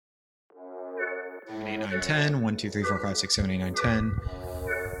9, 10. 1, 2, 3, 4, 5, 6, 7, 8, 9, 10.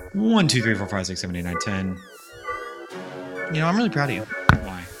 1, 2, 3, 4, 5, 6, 7, 8, 9, 10. You know, I'm really proud of you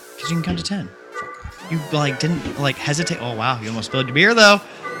Why? because you can count to 10. Fuck off. You didn't hesitate. Oh wow, you almost spilled your beer though.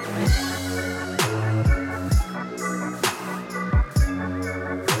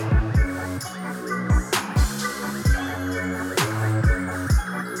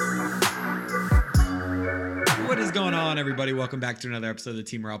 What is going on, everybody? Welcome back to another episode of the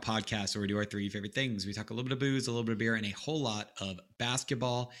Team Morale Podcast, where we do our three favorite things. We talk a little bit of booze, a little bit of beer, and a whole lot of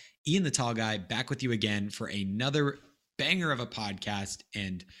basketball. Ian the Tall Guy back with you again for another banger of a podcast,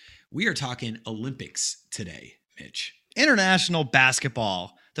 and we are talking Olympics today, Mitch. International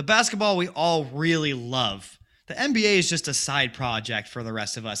basketball, the basketball we all really love. The NBA is just a side project for the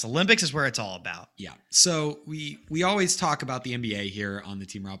rest of us. Olympics is where it's all about. Yeah. So we always talk about the NBA here on the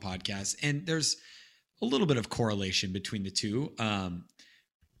Team Morale Podcast, and there's a little bit of correlation between the two.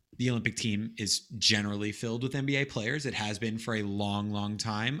 The Olympic team is generally filled with NBA players. It has been for a long, long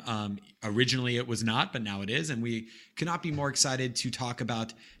time. Originally it was not, but now it is. And we could not be more excited to talk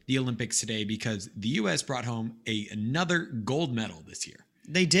about the Olympics today because the U.S. brought home another gold medal this year.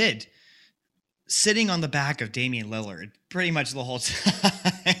 They did. Sitting on the back of Damian Lillard pretty much the whole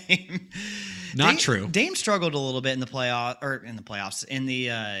time. Not true. Dame struggled a little bit in the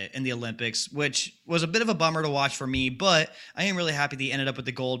Olympics, which was a bit of a bummer to watch for me, but I am really happy they ended up with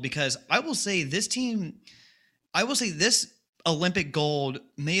the gold because I will say this Olympic gold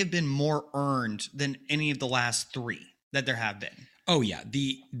may have been more earned than any of the last three that there have been. Oh yeah.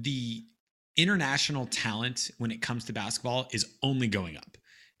 The international talent when it comes to basketball is only going up.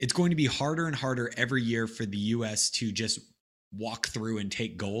 It's going to be harder and harder every year for the U.S. to just walk through and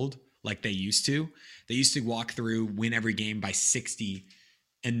take gold like they used to. They used to walk through, win every game by 60,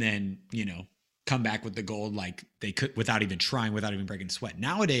 and then, come back with the gold like they could without even trying, without even breaking a sweat.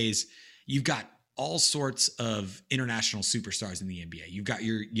 Nowadays, you've got all sorts of international superstars in the NBA. You've got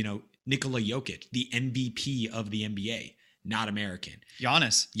your, Nikola Jokic, the MVP of the NBA, not American.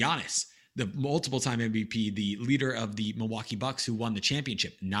 Giannis, the multiple-time MVP, the leader of the Milwaukee Bucks who won the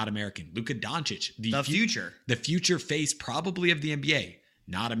championship, not American. Luka Doncic, the future face probably of the NBA,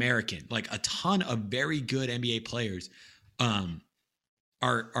 not American. Like a ton of very good NBA players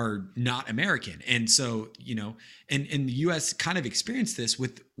are not American. And so, and the US kind of experienced this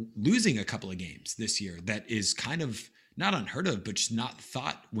with losing a couple of games this year that is kind of not unheard of, but just not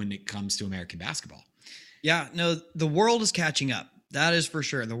thought when it comes to American basketball. Yeah, no, the world is catching up. That is for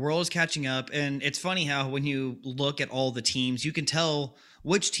sure. The world is catching up. And it's funny how when you look at all the teams, you can tell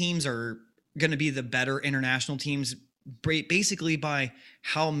which teams are going to be the better international teams basically by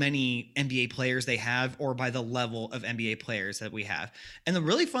how many NBA players they have or by the level of NBA players that we have. And the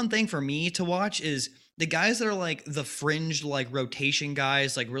really fun thing for me to watch is the guys that are like the fringe, like rotation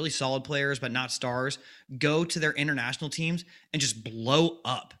guys, like really solid players, but not stars, go to their international teams and just blow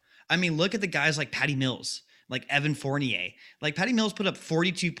up. I mean, look at the guys like Patty Mills, like Evan Fournier. Like Patty Mills put up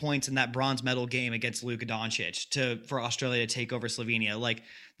 42 points in that bronze medal game against Luka Doncic for Australia to take over Slovenia. Like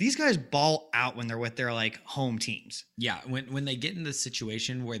these guys ball out when they're with their like home teams. Yeah, when they get in the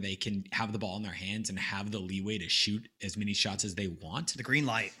situation where they can have the ball in their hands and have the leeway to shoot as many shots as they want, the green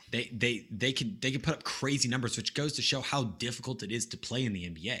light. They can put up crazy numbers, which goes to show how difficult it is to play in the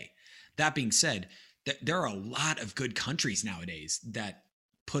NBA. That being said, there are a lot of good countries nowadays that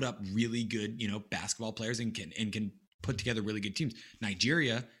put up really good, basketball players and can put together really good teams.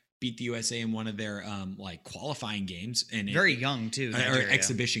 Nigeria beat the USA in one of their qualifying games and very young too, or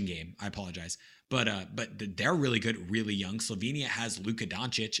exhibition game. I apologize, but they're really good, really young. Slovenia has Luka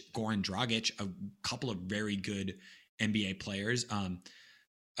Doncic, Goran Dragic, a couple of very good NBA players.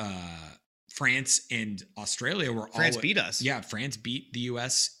 France and Australia beat us. Yeah, France beat the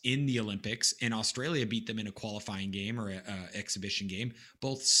US in the Olympics, and Australia beat them in a qualifying game or a exhibition game.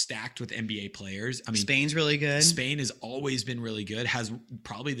 Both stacked with NBA players. I mean, Spain's really good. Spain has always been really good. Has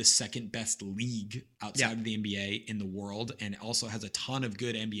probably the second best league outside of the NBA in the world, and also has a ton of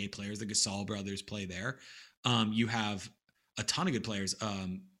good NBA players. The Gasol brothers play there. You have a ton of good players.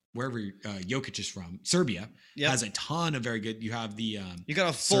 Wherever Jokic is from, Serbia has a ton of very good. You have the you got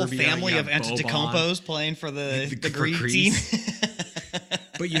a full family of Antetokounmpos playing for the Greek team.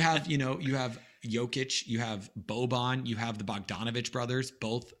 But you have Jokic, you have Boban, you have the Bogdanovic brothers,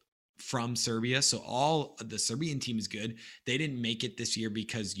 both from Serbia. So all the Serbian team is good. They didn't make it this year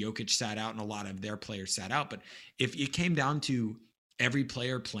because Jokic sat out and a lot of their players sat out. But if it came down to every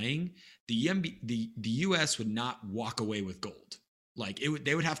player playing, the US would not walk away with gold. Like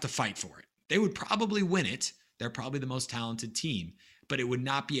they would have to fight for it. They would probably win it. They're probably the most talented team, but it would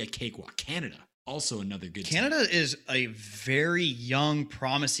not be a cakewalk. Canada also another good Canada team. is a very young,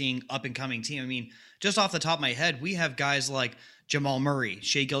 promising, up-and-coming team. I mean, just off the top of my head, we have guys like Jamal Murray,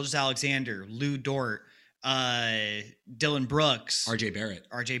 Shea Gilgeous-Alexander, Lou Dort, Dylan Brooks,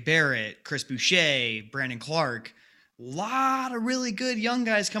 RJ Barrett, Chris Boucher, Brandon Clark. A lot of really good young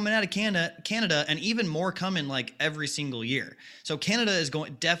guys coming out of Canada, and even more coming like every single year. So Canada is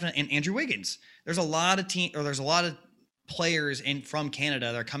going definitely, and Andrew Wiggins. There's a lot of players from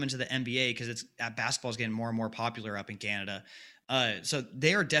Canada that are coming to the NBA because basketball is getting more and more popular up in Canada. So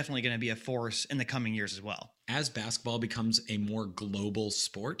they are definitely going to be a force in the coming years as well. As basketball becomes a more global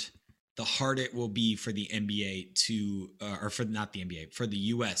sport, the harder it will be for the NBA for the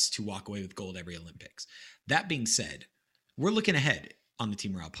US to walk away with gold every Olympics. That being said, we're looking ahead on the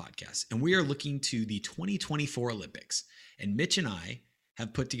Team Morale podcast, and we are looking to the 2024 Olympics. And Mitch and I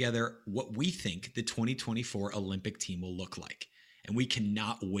have put together what we think the 2024 Olympic team will look like. And we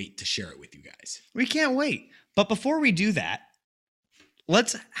cannot wait to share it with you guys. We can't wait. But before we do that,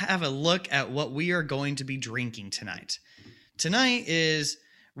 let's have a look at what we are going to be drinking tonight. Tonight is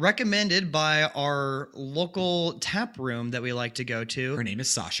recommended by our local tap room that we like to go to. Her name is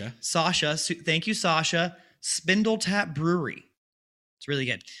Sasha. Sasha. Thank you, Sasha. Spindle Tap Brewery. It's really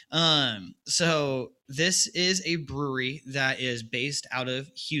good. So this is a brewery that is based out of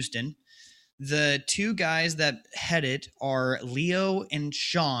Houston. The two guys that head it are Leo and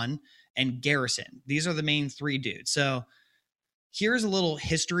Sean and Garrison. These are the main three dudes. So here's a little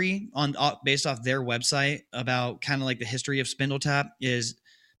history based off their website about kind of like the history of Spindle Tap. Is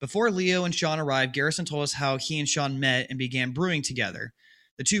before Leo and Sean arrived, Garrison told us how he and Sean met and began brewing together.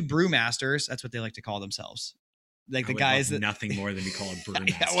 The two brewmasters, that's what they like to call themselves. Like the guys that nothing more than be called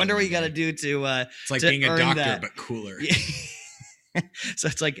brewmaster. I wonder what you got to do to it's like being a doctor but cooler. Yeah. So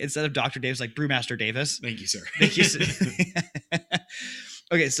it's like instead of Dr. Davis, like Brewmaster Davis. Thank you, sir. Thank you, sir.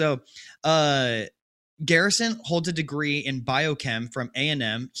 Okay, so Garrison holds a degree in biochem from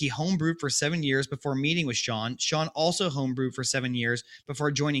A&M. He homebrewed for 7 years before meeting with Sean. Sean also homebrewed for 7 years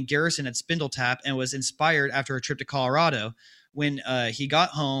before joining Garrison at Spindle Tap and was inspired after a trip to Colorado. When he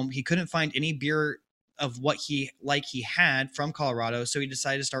got home, he couldn't find any beer of what he had from Colorado, so he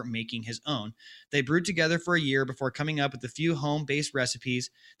decided to start making his own. They brewed together for a year before coming up with a few home-based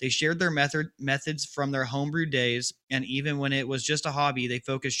recipes. They shared their methods from their homebrew days, and even when it was just a hobby, they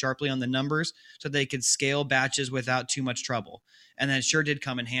focused sharply on the numbers so they could scale batches without too much trouble. And that sure did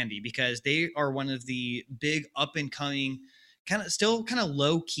come in handy because they are one of the big up-and-coming, kind of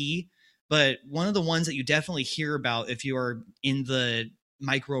low-key, but one of the ones that you definitely hear about if you are in the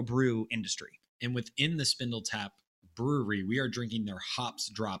microbrew industry. And within the Spindle Tap brewery, we are drinking their Hops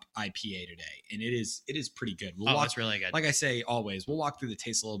Drop IPA today. And it is pretty good. It's really good. Like I say, always, we'll walk through the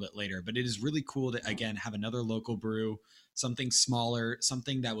taste a little bit later, but it is really cool to, again, have another local brew, something smaller,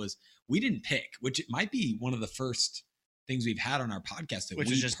 something that we didn't pick, which it might be one of the first things we've had on our podcast that which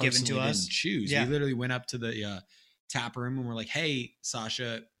we was just given to us. Didn't choose. Yeah. We literally went up to the tap room and we're like, hey,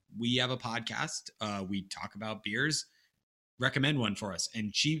 Sasha, we have a podcast. We talk about beers. Recommend one for us.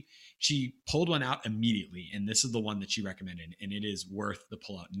 And she pulled one out immediately, and this is the one that she recommended, and it is worth the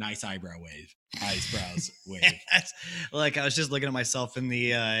pull out. Nice eyebrows wave. Like I was just looking at myself in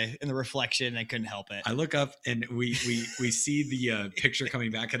the reflection and I couldn't help it. I look up and we see the picture coming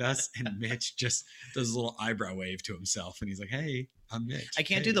back at us, and Mitch just does a little eyebrow wave to himself, and he's like, hey, I'm Mitch. I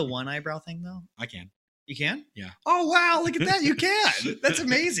can't do the one eyebrow thing though. I can. You can? Yeah. Oh wow, look at that. You can. That's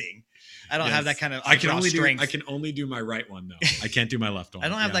amazing. I don't have that kind of eyebrow strength. I can only do my right one though. I can't do my left one. I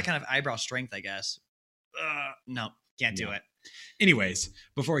don't have that kind of eyebrow strength, I guess. No, can't do it. Anyways,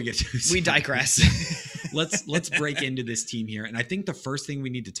 before we get to this, we digress. let's break into this team here. And I think the first thing we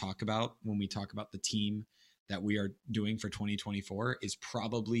need to talk about when we talk about the team that we are doing for 2024 is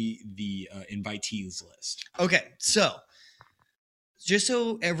probably the invitees list. Okay, so just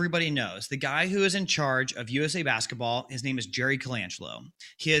so everybody knows, the guy who is in charge of USA Basketball, his name is Jerry Colangelo.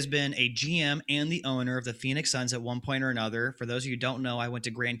 He has been a GM and the owner of the Phoenix Suns at one point or another. For those of you who don't know, I went to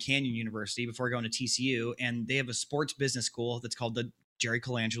Grand Canyon University before going to TCU, and they have a sports business school that's called the Jerry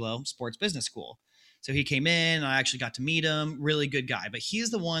Colangelo Sports Business School. So he came in, and I actually got to meet him. Really good guy. But he's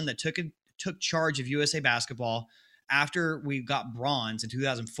the one that took charge of USA Basketball after we got bronze in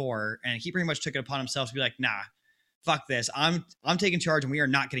 2004, and he pretty much took it upon himself to be like, nah, fuck this. I'm taking charge and we are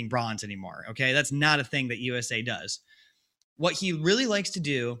not getting bronze anymore. Okay. That's not a thing that USA does. What he really likes to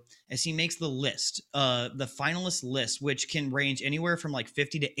do is he makes the list, the finalist list, which can range anywhere from like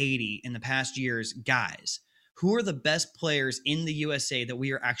 50 to 80 in the past years. Guys, who are the best players in the USA that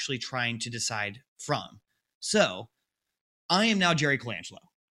we are actually trying to decide from? So I am now Jerry Colangelo.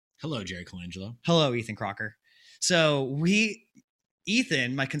 Hello, Jerry Colangelo. Hello, Ethan Crocker. So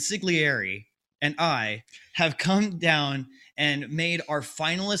Ethan, my consigliere, and I have come down and made our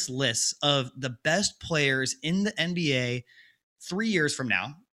finalist lists of the best players in the NBA 3 years from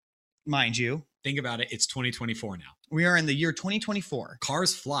now. Mind you, Think about it. It's 2024 now. we are in the year 2024.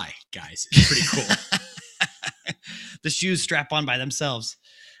 Cars fly, guys. It's pretty cool. The shoes strap on by themselves.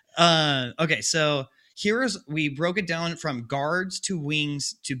 Okay, so we broke it down from guards to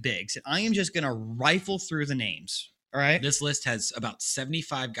wings to bigs. And I am just going to rifle through the names. All right. This list has about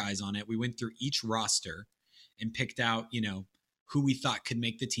 75 guys on it. We went through each roster and picked out, who we thought could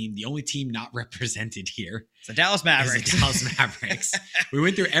make the team. The only team not represented here It's the Dallas is Mavericks. the Dallas Mavericks. We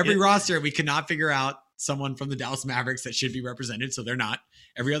went through every roster. We could not figure out someone from the Dallas Mavericks that should be represented, so they're not.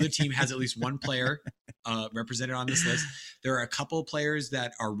 Every other team has at least one player represented on this list. There are a couple of players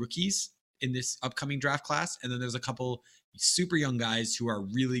that are rookies in this upcoming draft class, and then there's a couple super young guys who are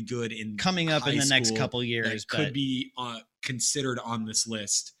really good in Coming up in high the next school couple that years. could be considered on this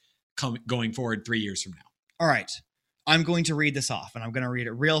list going forward 3 years from now. All right. I'm going to read this off, and I'm going to read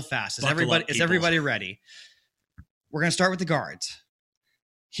it real fast. Is Buckle up, people. everybody ready? We're going to start with the guards.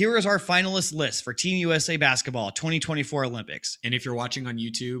 Here is our finalist list for Team USA Basketball 2024 Olympics. And if you're watching on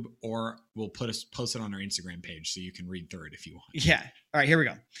YouTube, or we'll post it on our Instagram page so you can read through it if you want. Yeah. All right, here we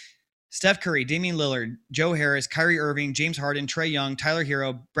go. Steph Curry, Damian Lillard, Joe Harris, Kyrie Irving, James Harden, Trae Young, Tyler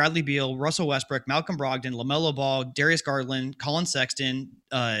Hero, Bradley Beal, Russell Westbrook, Malcolm Brogdon, LaMelo Ball, Darius Garland, Colin Sexton.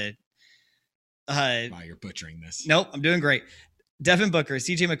 Wow, you're butchering this. Nope, I'm doing great. Devin Booker,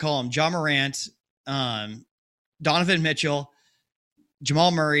 CJ McCollum, John Morant, Donovan Mitchell,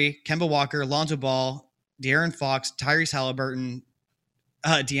 Jamal Murray, Kemba Walker, Lonzo Ball, De'Aaron Fox, Tyrese Halliburton,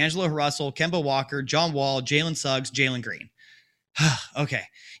 D'Angelo Russell, Kemba Walker, John Wall, Jalen Suggs, Jalen Green. Okay.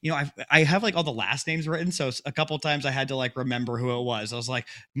 I have like all the last names written. So a couple of times I had to like remember who it was. I was like,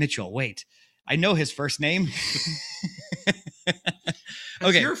 Mitchell, wait, I know his first name.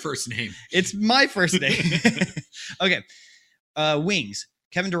 That's okay. your first name. It's my first name. Okay. Wings.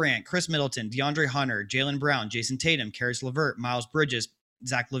 Kevin Durant, Chris Middleton, DeAndre Hunter, Jaylen Brown, Jason Tatum, Karis LeVert, Miles Bridges,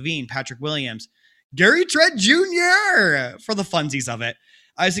 Zach LaVine, Patrick Williams, Gary Trent Jr. for the funsies of it.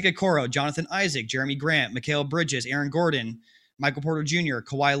 Isaac Okoro, Jonathan Isaac, Jeremy Grant, Mikal Bridges, Aaron Gordon, Michael Porter Jr.,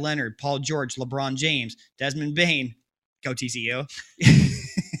 Kawhi Leonard, Paul George, LeBron James, Desmond Bane, go TCU,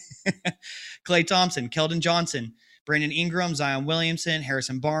 Klay Thompson, Keldon Johnson, Brandon Ingram, Zion Williamson,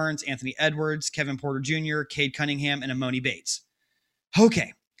 Harrison Barnes, Anthony Edwards, Kevin Porter Jr., Cade Cunningham, and Amoni Bates.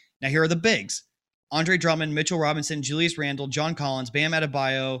 Okay, now here are the bigs. Andre Drummond, Mitchell Robinson, Julius Randle, John Collins, Bam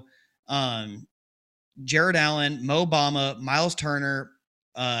Adebayo, Jared Allen, Mo Bamba, Miles Turner,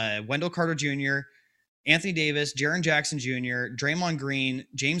 Wendell Carter Jr., Anthony Davis, Jaren Jackson Jr., Draymond Green,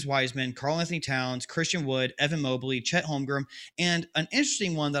 James Wiseman, Karl Anthony Towns, Christian Wood, Evan Mobley, Chet Holmgren, and an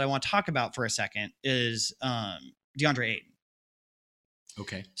interesting one that I want to talk about for a second is DeAndre Ayton.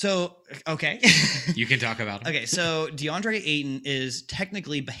 Okay. So, okay. You can talk about him. Okay, so DeAndre Ayton is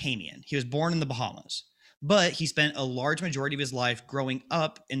technically Bahamian. He was born in the Bahamas, but he spent a large majority of his life growing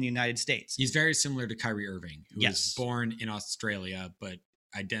up in the United States. He's very similar to Kyrie Irving, who Yes. was born in Australia, but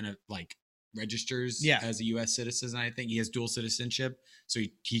registers as a U.S. citizen. I think he has dual citizenship, so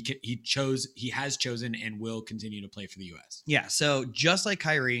he has chosen and will continue to play for the U.S. Yeah, so just like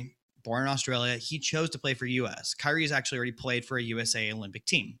Kyrie, born in Australia, he chose to play for U.S. Kyrie has actually already played for a USA Olympic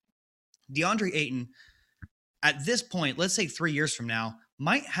team. DeAndre Ayton, at this point, let's say 3 years from now,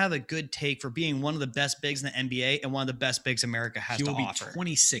 might have a good take for being one of the best bigs in the NBA and one of the best bigs America has to offer. He will be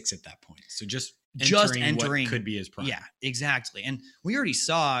 26 at that point, so just entering what could be his prime. Yeah, exactly. And we already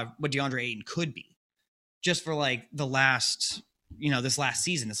saw what DeAndre Ayton could be just for like the last, this last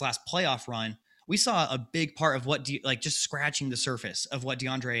season, this last playoff run. We saw a big part of what, just scratching the surface of what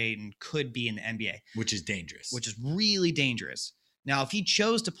DeAndre Ayton could be in the NBA. Which is dangerous. Which is really dangerous. Now, if he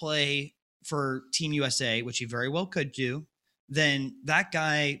chose to play for Team USA, which he very well could do, then that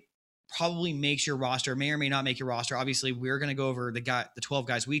guy probably makes your roster, may or may not make your roster. Obviously, we're going to go over the 12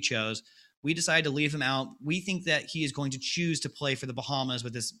 guys we chose. We decided to leave him out. We think that he is going to choose to play for the Bahamas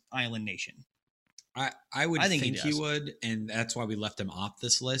with this island nation. I would think he would, and that's why we left him off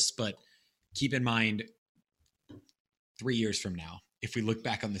this list. But keep in mind, 3 years from now, if we look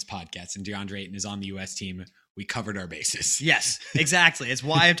back on this podcast and DeAndre Ayton is on the U.S. team, we covered our bases. Yes, exactly. It's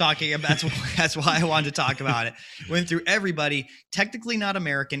why I'm talking about. That's why I wanted to talk about it. Went through everybody. Technically not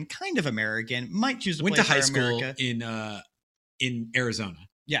American, kind of American. Might choose to went play to high for school America. in Arizona.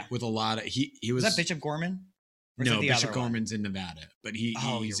 Yeah, with a lot of he was that Bishop Gorman. No, Bishop Gorman's in Nevada, but he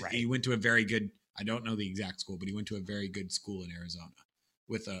right. He went to a very good. I don't know the exact school, but he went to a very good school in Arizona.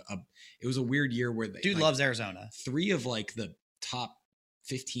 With it was a weird year where dude loves Arizona. 3 of like the top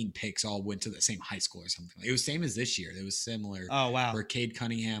 15 picks all went to the same high school or something. It was same as this year. It was similar. Oh, wow. Where Cade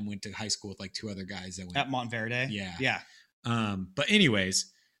Cunningham went to high school with like 2 other guys that went At Montverde. Yeah. Yeah. But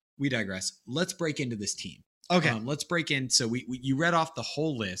anyways, we digress. Let's break into this team. Okay. Let's break in. So you read off the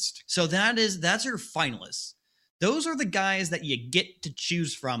whole list. So that's your finalists. Those are the guys that you get to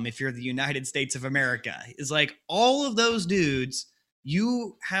choose from if you're the United States of America. It's like all of those dudes,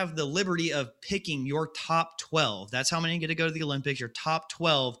 you have the liberty of picking your top 12. That's how many get to go to the Olympics, your top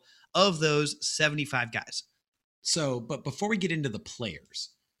 12 of those 75 guys. So, but before we get into the players,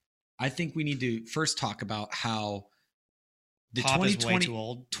 I think we need to first talk about how the Pop is way too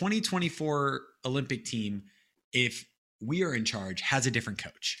old. 2024 Olympic team, if we are in charge, has a different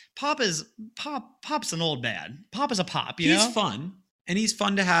coach. Pop's an old man. Pop is a Pop, you he's know? Fun, and he's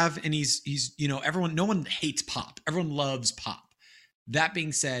fun to have, and he's no one hates Pop. Everyone loves Pop. That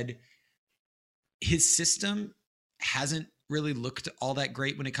being said, his system hasn't really looked all that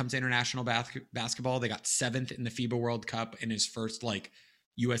great when it comes to international basketball. They got 7th in the FIBA World Cup in his first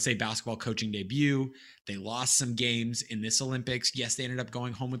USA basketball coaching debut. They lost some games in this Olympics. Yes, they ended up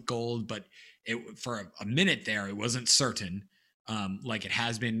going home with gold, but for a minute there, it wasn't certain, like it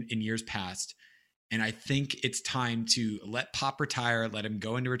has been in years past. And I think it's time to let Pop retire, let him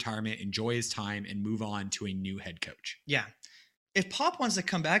go into retirement, enjoy his time, and move on to a new head coach. Yeah. If Pop wants to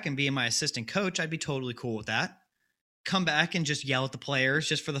come back and be my assistant coach, I'd be totally cool with that. Come back and just yell at the players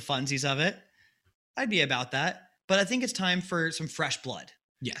just for the funsies of it. I'd be about that. But I think it's time for some fresh blood.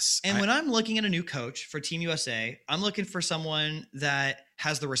 Yes. And when I'm looking at a new coach for Team USA, I'm looking for someone that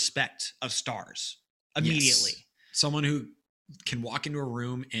has the respect of stars immediately. Yes. Someone who can walk into a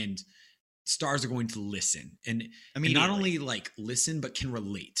room and stars are going to listen. And not only listen, but can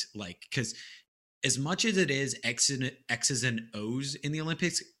relate. Because as much as it is X's and O's in the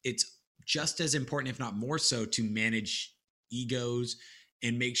Olympics, it's just as important, if not more so, to manage egos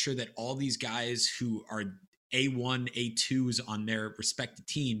and make sure that all these guys who are A1, A2s on their respective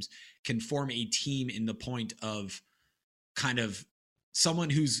teams can form a team in the point of kind of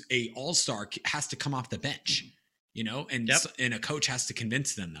someone who's a all-star has to come off the bench, and a coach has to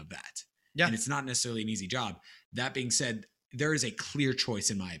convince them of that. Yeah. And it's not necessarily an easy job. That being said, there is a clear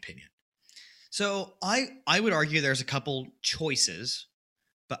choice in my opinion. So I would argue there's a couple choices,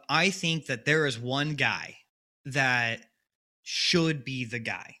 but I think that there is one guy that should be the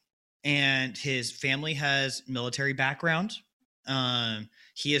guy. And his family has military background.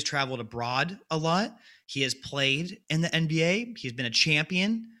 He has traveled abroad a lot. He has played in the NBA. He's been a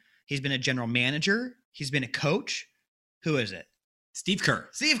champion. He's been a general manager. He's been a coach. Who is it? Steve Kerr.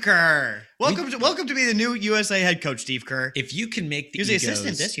 Steve Kerr. Welcome to be the new USA head coach, Steve Kerr. If you can make the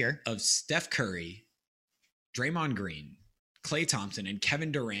assistant this year of Steph Curry, Draymond Green, Klay Thompson, and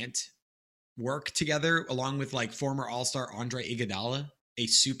Kevin Durant work together, along with former All-Star Andre Iguodala, a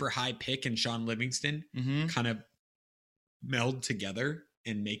super high pick, and Sean Livingston, kind of meld together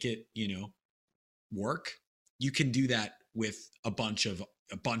and make it, work. You can do that with a bunch of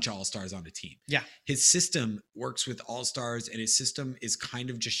all-stars on a team. Yeah. His system works with all-stars, and his system is kind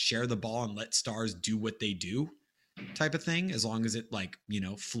of just share the ball and let stars do what they do type of thing. As long as it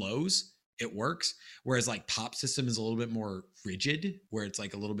flows, it works. Whereas Pop's system is a little bit more rigid, where it's a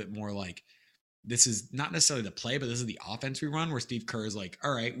little bit more this is not necessarily the play, but this is the offense we run, where Steve Kerr is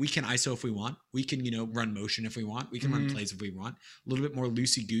all right, we can ISO if we want. We can, run motion if we want. We can run plays if we want. A little bit more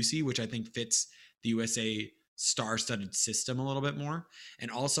loosey-goosey, which I think fits the USA star-studded system a little bit more.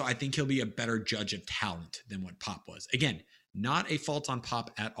 And also, I think he'll be a better judge of talent than what Pop was. Again, not a fault on Pop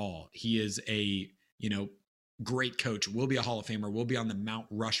at all. He is a, great coach, will be a Hall of Famer, will be on the Mount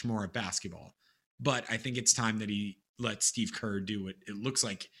Rushmore of basketball. But I think it's time that he let Steve Kerr do what it looks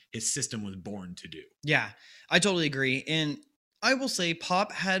like his system was born to do. Yeah, I totally agree. And I will say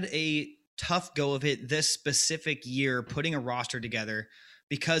Pop had a tough go of it this specific year, putting a roster together,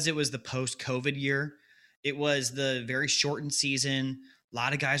 because it was the post-COVID year. It was the very shortened season. A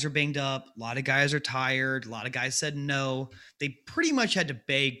lot of guys are banged up. A lot of guys are tired. A lot of guys said no. They pretty much had to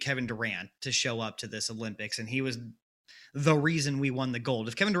beg Kevin Durant to show up to this Olympics, and he was the reason we won the gold.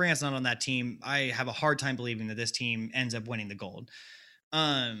 If Kevin Durant's not on that team, I have a hard time believing that this team ends up winning the gold.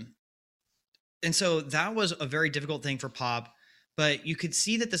 And so that was a very difficult thing for Pop, but you could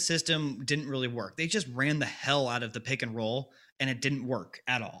see that the system didn't really work. They just ran the hell out of the pick and roll, and it didn't work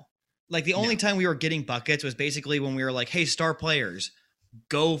at all. The only time we were getting buckets was basically when we were hey, star players,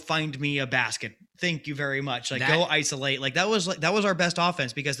 go find me a basket. Thank you very much. Go isolate. That was our best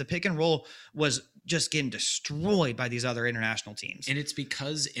offense, because the pick and roll was just getting destroyed by these other international teams. And it's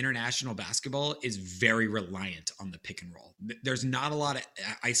because international basketball is very reliant on the pick and roll. There's not a lot of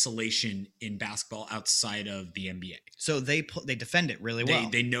isolation in basketball outside of the NBA. So they defend it really well.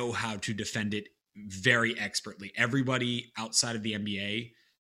 They know how to defend it very expertly. Everybody outside of the NBA,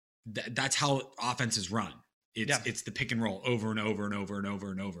 that's how offenses run. It's the pick and roll over and over and over and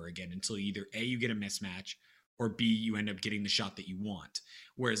over and over again until either A, you get a mismatch, or B, you end up getting the shot that you want.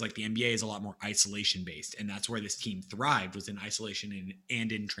 Whereas like the NBA is a lot more isolation based. And that's where this team thrived, was in isolation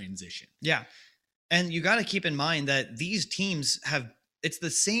and in transition. Yeah. And you got to keep in mind that these teams it's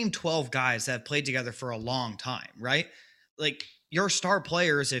the same 12 guys that have played together for a long time, right? Like your star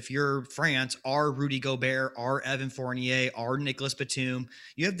players, if you're France, are Rudy Gobert, are Evan Fournier, are Nicolas Batum.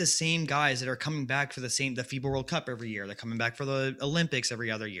 You have the same guys that are coming back for the FIBA World Cup every year. They're coming back for the Olympics every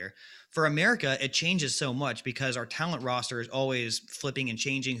other year. For America, it changes so much because our talent roster is always flipping and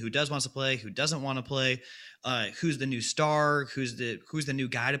changing. Who does want to play? Who doesn't want to play? Who's the new star? Who's the new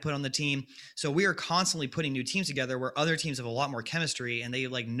guy to put on the team? So we are constantly putting new teams together where other teams have a lot more chemistry and they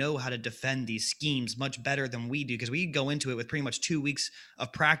like know how to defend these schemes much better than we do, because we go into it with pretty much 2 weeks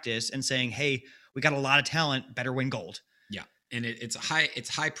of practice and saying, hey, we got a lot of talent, better win gold. Yeah. And it's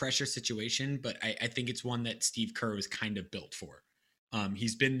high pressure situation, but I think it's one that Steve Kerr was kind of built for.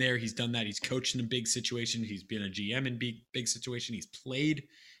 He's been there, he's done that. He's coached in a big situation. He's been a GM in big situation. He's played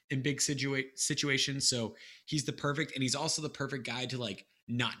in big situations. So he's he's also the perfect guy to like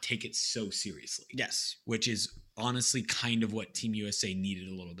not take it so seriously. Yes. Which is honestly kind of what Team USA needed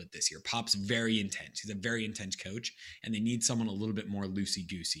a little bit this year. Pop's very intense. He's a very intense coach, and they need someone a little bit more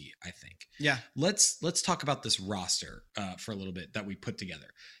loosey-goosey, I think. Yeah. Let's talk about this roster for a little bit that we put together.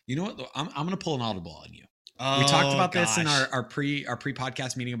 You know what? I'm going to pull an audible on you. We talked about this in our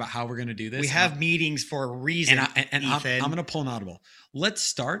pre-podcast meeting about how we're going to do this. We have meetings for a reason. And I'm going to pull an audible. Let's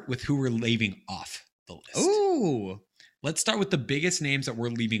start with who we're leaving off the list. Ooh. Let's start with the biggest names that we're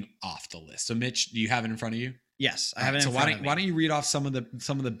leaving off the list. So, Mitch, do you have it in front of you? Yes, I have it in front of me. Why don't you read off some of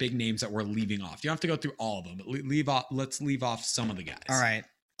the big names that we're leaving off? You don't have to go through all of them, but let's leave off some of the guys. All right.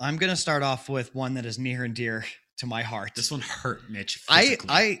 I'm going to start off with one that is near and dear to my heart. This one hurt, Mitch.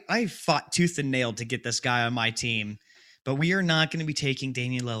 I fought tooth and nail to get this guy on my team, but we are not going to be taking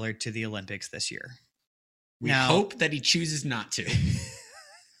Damian Lillard to the Olympics this year. We hope that he chooses not to.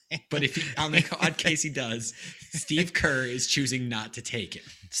 But if on the odd case he does, Steve Kerr is choosing not to take him.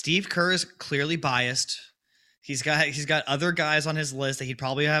 Steve Kerr is clearly biased. He's got other guys on his list that he'd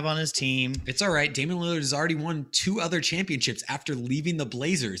probably have on his team. It's all right. Damian Lillard has already won 2 other championships after leaving the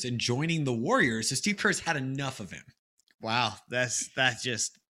Blazers and joining the Warriors. So Steve Kerr's had enough of him. Wow, that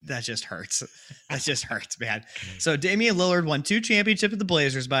just hurts. That just hurts, man. So Damian Lillard won 2 championships with the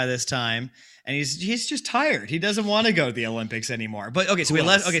Blazers by this time, and he's just tired. He doesn't want to go to the Olympics anymore. But so we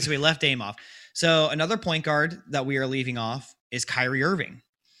left Dame off. So another point guard that we are leaving off is Kyrie Irving,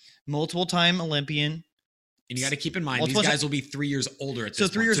 multiple-time Olympian. And you got to keep in mind, these guys will be 3 years older at this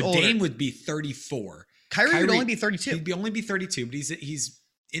point. 3 years older. Dame would be 34. Kyrie would only be 32. He'd only be 32, but he's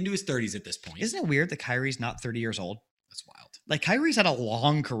into his 30s at this point. Isn't it weird that Kyrie's not 30 years old? That's wild. Like Kyrie's had a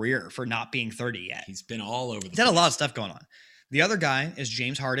long career for not being 30 yet. He's been all over the place. He's had a lot of stuff going on. The other guy is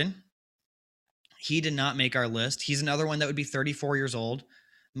James Harden. He did not make our list. He's another one that would be 34 years old.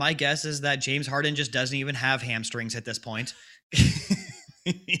 My guess is that James Harden just doesn't even have hamstrings at this point.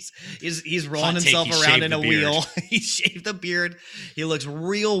 He's rolling himself around in a wheel. He shaved the beard. He looks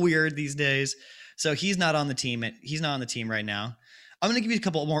real weird these days. So he's not on the team. He's not on the team right now. I'm going to give you a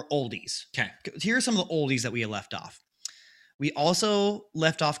couple more oldies. Okay. Here are some of the oldies that we left off. We also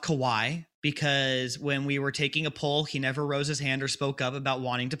left off Kawhi because when we were taking a poll, he never rose his hand or spoke up about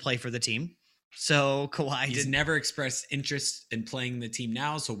wanting to play for the team. So Kawhi never expressed interest in playing the team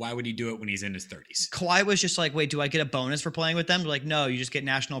now. So why would he do it when he's in his 30s? Kawhi was just like, wait, do I get a bonus for playing with them? They're like, no, you just get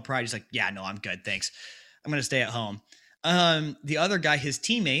national pride. He's like, yeah, no, I'm good. Thanks. I'm going to stay at home. The other guy, his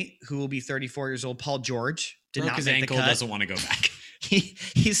teammate, who will be 34 years old, Paul George, broke his ankle, doesn't want to go back.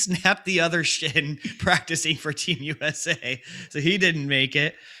 He snapped the other shin practicing for Team USA. So he didn't make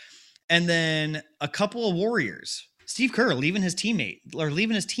it. And then a couple of Warriors. Steve Kerr leaving his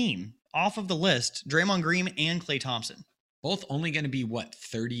team off of the list. Draymond Green and Klay Thompson. Both only going to be what,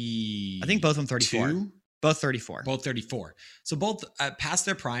 30? I think both of them 34. Both 34. Both 34. So both past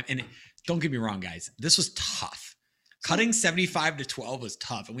their prime. And don't get me wrong, guys. This was tough. Cutting 75 to 12 was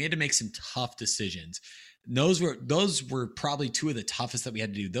tough. And we had to make some tough decisions. Those were probably 2 of the toughest that we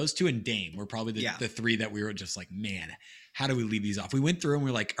had to do. Those 2 and Dame were probably the 3 that we were just like, man, how do we leave these off? We went through and we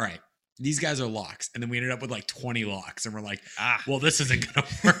were like, all right, these guys are locks. And then we ended up with like 20 locks. And we're like, well, this isn't going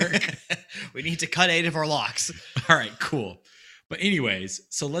to work. We need to cut 8 of our locks. All right, cool. But anyways,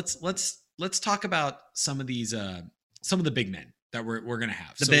 so let's let's talk about some of these some of the big men that we're gonna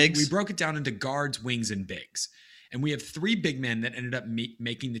have. The bigs? We broke it down into guards, wings, and bigs, and we have 3 big men that ended up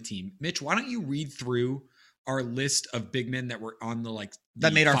making the team. Mitch, why don't you read through our list of big men that were on the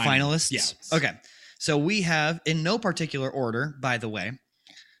that made our final finalists? Yes. Okay. So we have, in no particular order, by the way,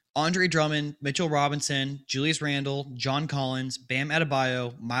 Andre Drummond, Mitchell Robinson, Julius Randle, John Collins, Bam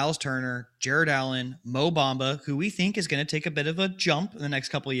Adebayo, Miles Turner, Jared Allen, Mo Bamba, who we think is going to take a bit of a jump in the next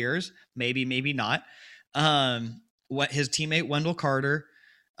couple of years. Maybe, maybe not. What his teammate Wendell Carter,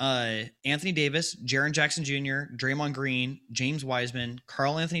 Anthony Davis, Jaren Jackson Jr., Draymond Green, James Wiseman,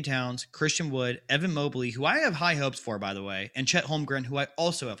 Karl Anthony Towns, Christian Wood, Evan Mobley, who I have high hopes for, by the way, and Chet Holmgren, who I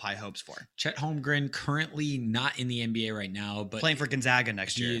also have high hopes for. Chet Holmgren, currently not in the NBA right now, but playing for Gonzaga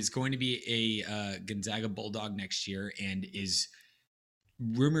next year. He is going to be a Gonzaga Bulldog next year and is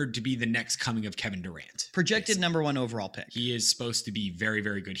rumored to be the next coming of Kevin Durant. Projected number 1 overall pick. He is supposed to be very,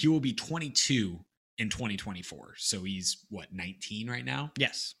 very good. He will be 22 in 2024. So he's 19 right now?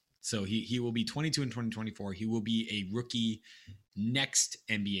 Yes. So he will be 22 in 2024. He will be a rookie next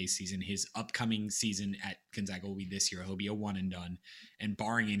NBA season. His upcoming season at Gonzaga will be this year. He'll be a one and done. And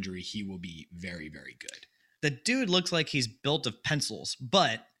barring injury, he will be very, very good. The dude looks like he's built of pencils,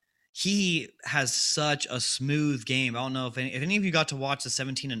 but he has such a smooth game. I don't know if any of you got to watch the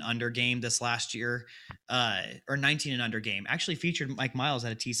 17 and under game this last year, or 19 and under game. Actually featured Mike Miles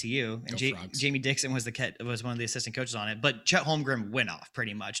at a TCU, and Jamie Dixon was one of the assistant coaches on it. But Chet Holmgren went off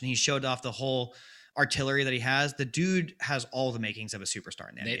pretty much, and he showed off the whole artillery that he has. The dude has all the makings of a superstar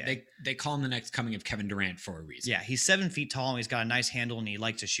in the NBA. They call him the next coming of Kevin Durant for a reason. Yeah, he's 7 feet tall, and he's got a nice handle, and he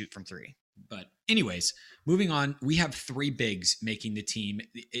likes to shoot from 3. But anyways, moving on, we have 3 bigs making the team.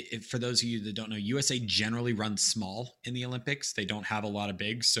 For those of you that don't know, USA generally runs small in the Olympics. They don't have a lot of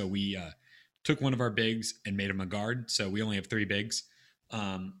bigs. So we took one of our bigs and made him a guard. So we only have 3 bigs.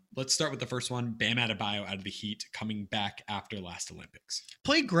 Let's start with the first one. Bam Adebayo out of the Heat, coming back after last Olympics.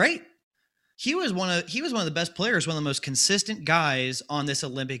 Played great. He was one of the best players, one of the most consistent guys on this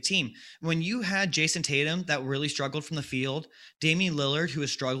Olympic team. When you had Jason Tatum that really struggled from the field, Damian Lillard, who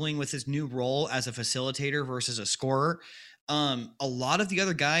was struggling with his new role as a facilitator versus a scorer, a lot of the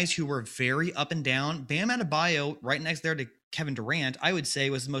other guys who were very up and down, Bam Adebayo, right next there to Kevin Durant, I would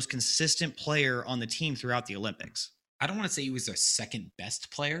say was the most consistent player on the team throughout the Olympics. I don't want to say he was their second best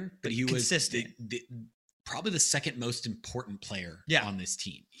player, but he consistent. Was probably the second most important player on this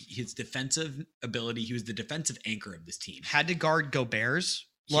team. His defensive ability, he was the defensive anchor of this team. Had to guard Gobert's.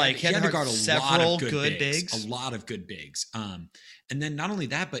 He had to guard several good bigs. A lot of good bigs. And then not only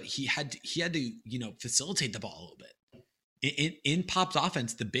that, but he had to facilitate the ball a little bit. In Pop's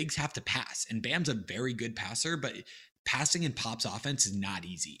offense, the bigs have to pass, and Bam's a very good passer, but passing in Pop's offense is not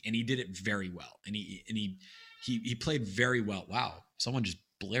easy, and he did it very well. And he played very well. Wow, someone just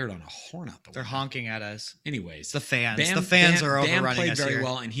blared on a horn out the window. They're honking at us. Anyways, the fans are overrunning us. Bam played very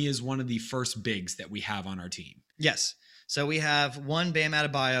well, and he is one of the first bigs that we have on our team. Yes. So we have one Bam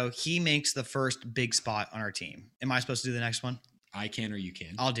Adebayo. He makes the first big spot on our team. Am I supposed to do the next one? I can, or you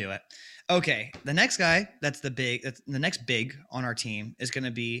can. I'll do it. Okay. The next guy that's the next big on our team is going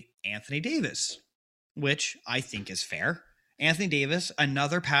to be Anthony Davis, which I think is fair. Anthony Davis,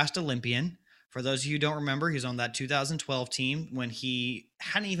 another past Olympian. For those of you who don't remember, he's on that 2012 team when he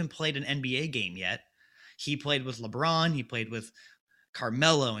hadn't even played an NBA game yet. He played with LeBron. He played with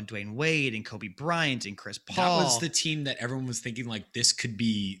Carmelo and Dwayne Wade and Kobe Bryant and Chris Paul. That was the team that everyone was thinking this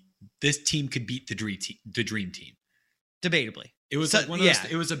team could beat the dream team. Debatably. It was like one of those,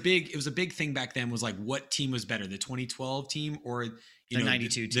 it was a big thing back then, was like, what team was better, the 2012 team or the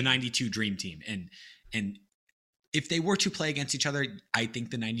 92 team. The 92 dream team. And if they were to play against each other, I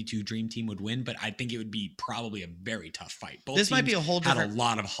think the 92 Dream Team would win, but I think it would be probably a very tough fight. Both this might be a whole different, had a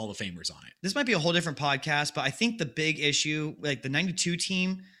lot of Hall of Famers on it. This might be a whole different podcast, but I think the big issue, like the 92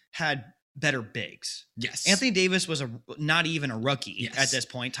 team had better bigs. Yes. Anthony Davis was not even a rookie at this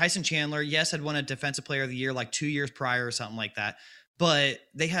point. Tyson Chandler, had won a Defensive Player of the Year like 2 years prior or something like that. But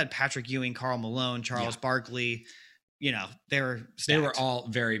they had Patrick Ewing, Karl Malone, Charles Barkley. They were stacked. They were all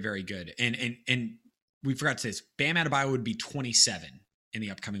very, very good. And we forgot to say this. Bam Adebayo would be 27 in the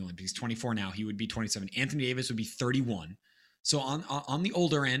upcoming Olympics. 24 now. He would be 27. Anthony Davis would be 31. So on the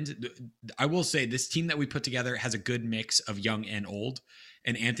older end, I will say this team that we put together has a good mix of young and old.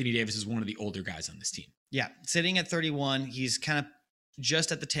 And Anthony Davis is one of the older guys on this team. Yeah. Sitting at 31, he's kind of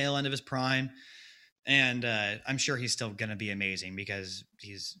just at the tail end of his prime. And I'm sure he's still going to be amazing because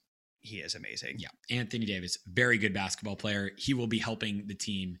he is amazing. Yeah. Anthony Davis, very good basketball player. He will be helping the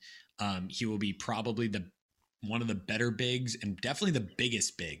team. He will be probably one of the better bigs and definitely the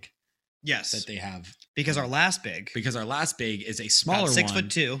biggest big Yes. that they have. Because our last big. Because our last big is a smaller about 6 one.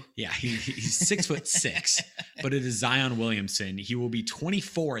 6'2". Yeah, he's 6'6", but it is Zion Williamson. He will be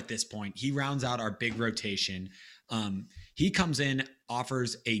 24 at this point. He rounds out our big rotation. He comes in,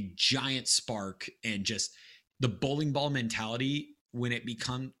 offers a giant spark, and just the bowling ball mentality when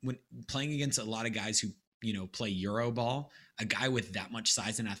playing against a lot of guys who play Euro ball. A guy with that much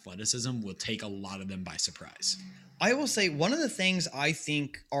size and athleticism will take a lot of them by surprise. I will say one of the things I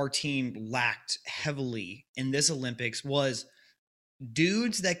think our team lacked heavily in this Olympics was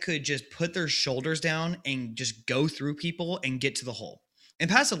dudes that could just put their shoulders down and just go through people and get to the hole. In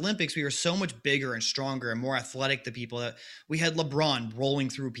past Olympics, we were so much bigger and stronger and more athletic than people that we had LeBron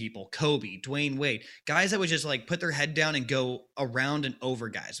rolling through people, Kobe, Dwayne Wade, guys that would just like put their head down and go around and over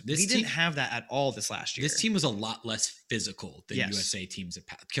guys. We didn't have that at all this last year. This team was a lot less physical than USA teams have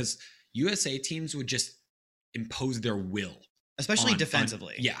had, because USA teams would just impose their will, especially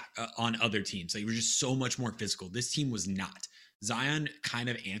defensively. On other teams. They were just so much more physical. This team was not. Zion kind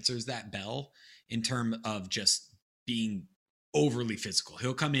of answers that bell in terms of just being overly physical.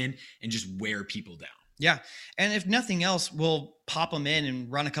 He'll come in and just wear people down. Yeah. And if nothing else, we'll pop him in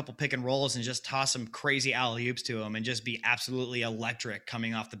and run a couple pick and rolls and just toss some crazy alley-oops to him and just be absolutely electric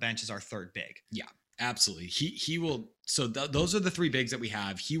coming off the bench as our third big. Yeah, absolutely. He will. So those are the three bigs that we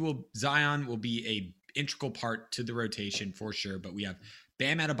have. Zion will be a integral part to the rotation for sure. But we have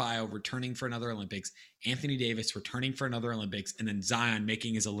Bam Adebayo returning for another Olympics, Anthony Davis returning for another Olympics, and then Zion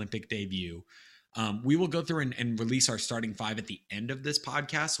making his Olympic debut. We will go through and release our starting five at the end of this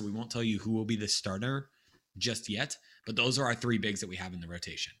podcast, so we won't tell you who will be the starter just yet, but those are our three bigs that we have in the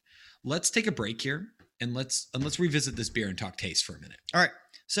rotation. Let's take a break here and let's revisit this beer and talk taste for a minute. All right.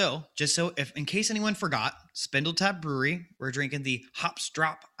 So if in case anyone forgot, Spindletap Brewery, we're drinking the Hops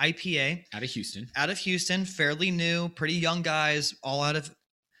Drop IPA out of Houston. Fairly new, pretty young guys, all out of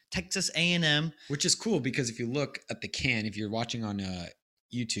Texas A&M. Which is cool because if you look at the can, if you're watching on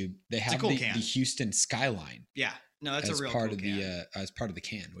YouTube, they have the Houston skyline. Yeah, no, that's a real part cool of can. as part of the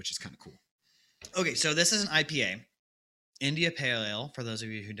can, which is kind of cool. Okay, so this is an IPA, India Pale Ale. For those of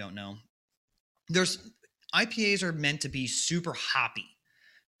you who don't know, IPAs are meant to be super hoppy,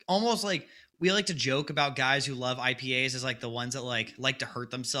 almost like we like to joke about guys who love IPAs as like the ones that like to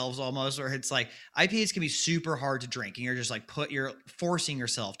hurt themselves almost, or it's like IPAs can be super hard to drink, and you're just like forcing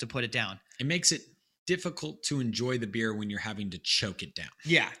yourself to put it down. It makes it difficult to enjoy the beer when you're having to choke it down.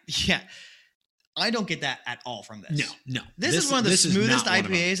 Yeah. I don't get that at all from this. No. This is one of the smoothest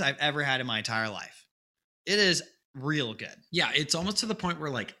IPAs I've ever had in my entire life. It is real good. Yeah, it's almost to the point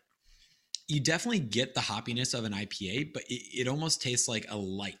where like you definitely get the hoppiness of an IPA, but it almost tastes like a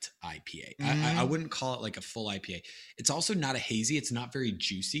light IPA. Mm-hmm. I wouldn't call it like a full IPA. It's also not a hazy. It's not very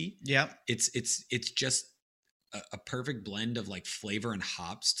juicy. Yeah. It's just a perfect blend of like flavor and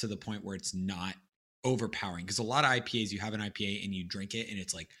hops to the point where it's not overpowering. Because a lot of IPAs, you have an IPA and you drink it and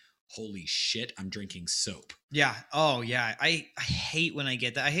it's like, holy shit, I'm drinking soap. Yeah. Oh yeah. I hate when I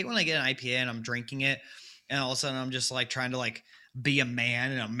get that. I hate when I get an IPA and I'm drinking it and all of a sudden I'm just like trying to like be a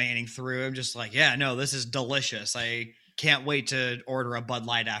man and I'm manning through. I'm just like, yeah, no, this is delicious. I can't wait to order a Bud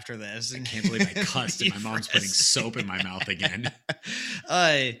Light after this. I can't believe I cussed and my mom's putting soap in my mouth again.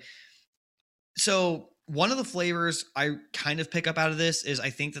 So one of the flavors I kind of pick up out of this is I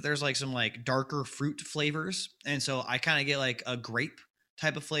think that there's like some like darker fruit flavors. And so I kind of get like a grape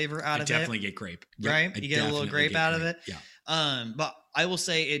type of flavor out of it. I definitely get grape. Right? You get a little grape out of it. Yeah. But I will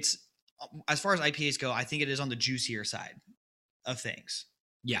say it's, as far as IPAs go, I think it is on the juicier side of things.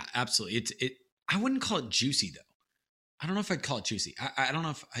 Yeah, absolutely. I wouldn't call it juicy though. I don't know if I'd call it juicy. I don't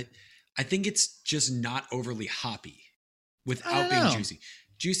know if I think it's just not overly hoppy without being juicy.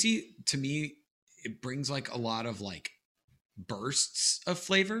 Juicy to me, it brings like a lot of like bursts of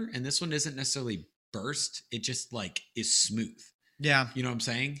flavor. And this one isn't necessarily burst. It just like is smooth. Yeah. You know what I'm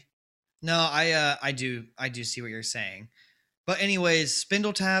saying? No, I do see what you're saying. But anyways,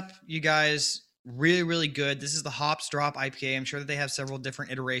 Spindletap, you guys, really, really good. This is the Hops Drop IPA. I'm sure that they have several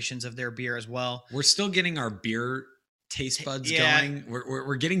different iterations of their beer as well. We're still getting our beer taste buds going.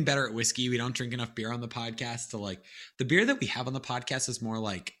 We're getting better at whiskey. We don't drink enough beer on the podcast to like the beer that we have on the podcast is more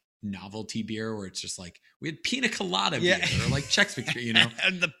like novelty beer where it's just like we had pina colada beer or like Chex Mix beer, you know,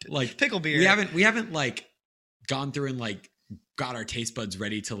 the like pickle beer. We haven't like gone through and like got our taste buds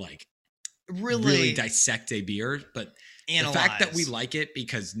ready to like really dissect a beer, but analyze. The fact that we like it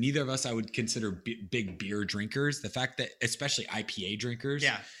because neither of us I would consider big beer drinkers. The fact that especially IPA drinkers,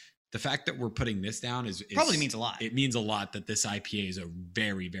 the fact that we're putting this down is probably means a lot. It means a lot that this IPA is a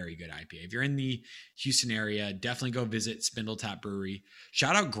very, very good IPA. If you're in the Houston area, definitely go visit Spindletap Brewery.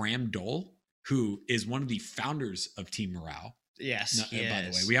 Shout out Graham Dole, who is one of the founders of Team Morale. Yes, No, by the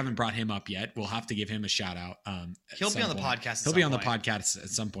way, we haven't brought him up yet. We'll have to give him a shout out. He'll be on the podcast. He'll be on the podcast at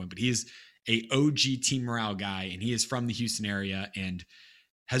some point, but he's a OG Team Morale guy, and he is from the Houston area and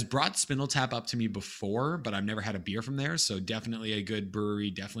has brought Spindle Tap up to me before, but I've never had a beer from there. So definitely a good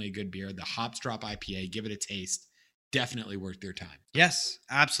brewery, definitely a good beer. The Hops Drop IPA, give it a taste. Definitely worth your time. Yes,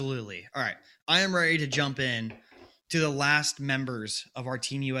 absolutely. All right. I am ready to jump in to the last members of our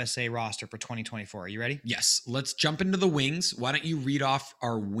Team USA roster for 2024. Are you ready? Yes. Let's jump into the wings. Why don't you read off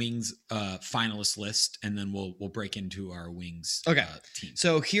our wings finalist list, and then we'll break into our wings team.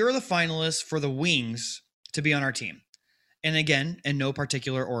 So here are the finalists for the wings to be on our team. And again, in no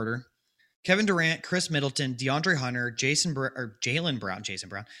particular order: Kevin Durant, Chris Middleton, DeAndre Hunter, Jaylen Brown,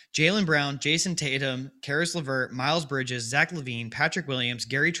 Jason Tatum, Karis LeVert, Miles Bridges, Zach LaVine, Patrick Williams,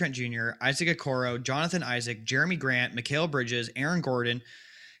 Gary Trent Jr., Isaac Okoro, Jonathan Isaac, Jeremy Grant, Mikal Bridges, Aaron Gordon,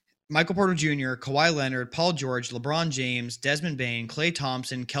 Michael Porter Jr., Kawhi Leonard, Paul George, LeBron James, Desmond Bane, Klay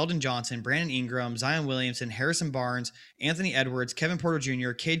Thompson, Keldon Johnson, Brandon Ingram, Zion Williamson, Harrison Barnes, Anthony Edwards, Kevin Porter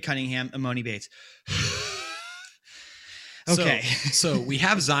Jr., Cade Cunningham, and Emoni Bates. Okay. So we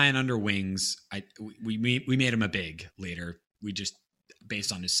have Zion under wings. We made him a big later. We just,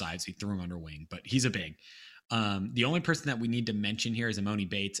 based on his size, we threw him under wing, but he's a big. The only person that we need to mention here is Emoni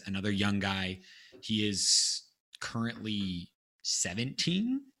Bates, another young guy. He is currently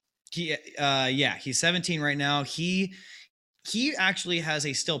 17. He's 17 right now. He actually has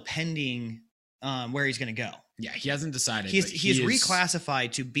a still pending where he's going to go. Yeah, he hasn't decided. He's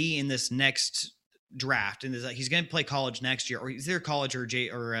reclassified to be in this next draft, and he's going to play college next year, or either college or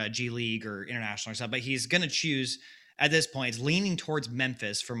G League or international or something. But he's going to choose at this point. It's leaning towards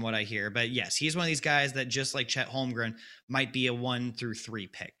Memphis, from what I hear. But yes, he's one of these guys that, just like Chet Holmgren, might be a 1 through 3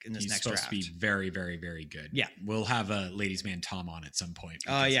 pick in this next draft. He's supposed to be very, very, very good. Yeah, we'll have a ladies' man Tom on at some point.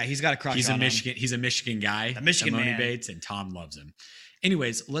 Yeah, he's got a crush. He's a Michigan guy. The Michigan man. Bates, and Tom loves him.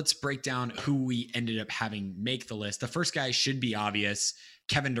 Anyways, let's break down who we ended up having make the list. The first guy should be obvious.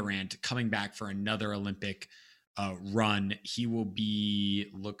 Kevin Durant, coming back for another Olympic run. He will be,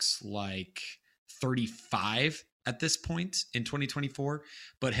 looks like 35 at this point in 2024,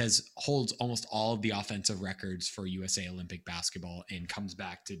 but holds almost all of the offensive records for USA Olympic basketball, and comes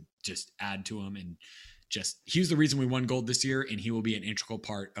back to just add to them. And he's the reason we won gold this year, and he will be an integral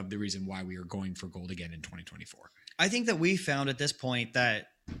part of the reason why we are going for gold again in 2024. I think that we found at this point that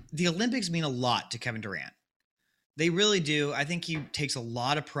the Olympics mean a lot to Kevin Durant. They really do. I think he takes a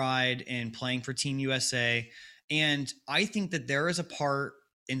lot of pride in playing for Team USA. And I think that there is a part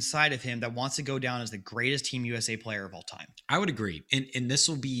inside of him that wants to go down as the greatest Team USA player of all time. I would agree. And this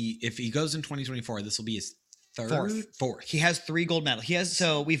will be, if he goes in 2024, this will be his fourth. He has 3 gold medals.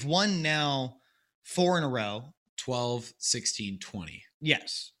 So we've won now 4 in a row. 12, 16, 20.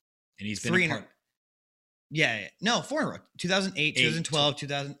 Yes. And he's been a part. Yeah. No, 4 in a row. 2008, 2012,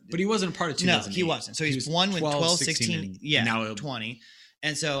 2000. But he wasn't a part of 2008. No, he wasn't. So he's won with 12, 16, and now 20.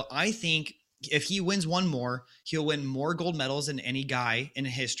 And so I think if he wins one more, he'll win more gold medals than any guy in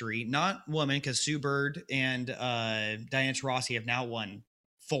history. Not woman, because Sue Bird and Diana Taurasi have now won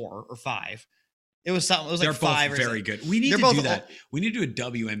 4 or 5. It was something. It was they're like 5 both or very something. good. We need to do that. We need to do a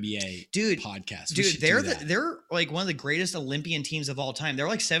WNBA podcast. They're like one of the greatest Olympian teams of all time. They're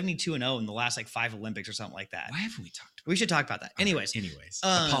like 72-0 in the last like 5 Olympics or something like that. Why haven't we talked about We should talk about that. Anyways,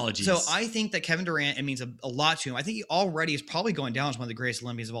 apologies. So I think that Kevin Durant, it means a lot to him. I think he already is probably going down as one of the greatest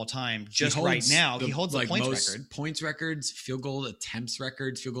Olympians of all time. Just right now, he holds the points record. Points records, field goal attempts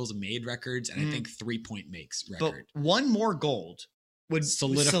records, field goals made records, and I think 3-point makes record. But one more gold would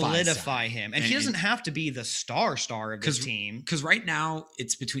solidify him. And he doesn't have to be the star of this team. Because right now,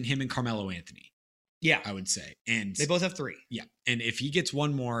 it's between him and Carmelo Anthony. Yeah. I would say. And they both have 3. Yeah. And if he gets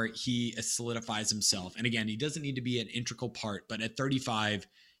one more, he solidifies himself. And again, he doesn't need to be an integral part, but at 35,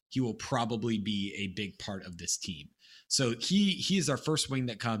 he will probably be a big part of this team. So he is our first wing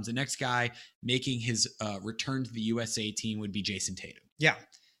that comes. The next guy making his return to the USA team would be Jason Tatum. Yeah.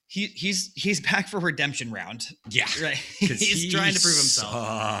 He's back for redemption round. Yeah. Right. He's trying to prove himself.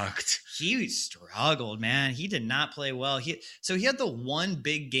 Sucked. He struggled, man. He did not play well. He had the one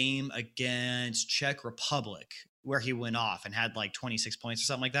big game against Czech Republic where he went off and had like 26 points or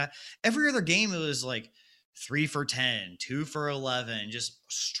something like that. Every other game, it was like 3 for 10, 2 for 11, just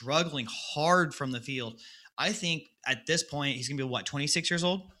struggling hard from the field. I think at this point, he's going to be 26 years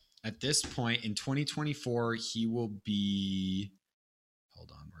old? At this point in 2024, he will be...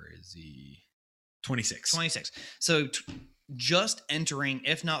 Hold on, where is he? 26. 26. So just entering,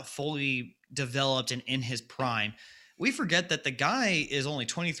 if not fully developed and in his prime. We forget that the guy is only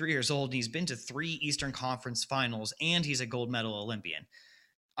 23 years old and he's been to 3 Eastern Conference finals and he's a gold medal Olympian.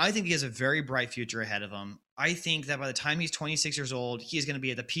 I think he has a very bright future ahead of him. I think that by the time he's 26 years old, he is going to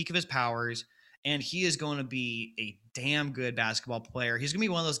be at the peak of his powers, and he is going to be a damn good basketball player. He's going to be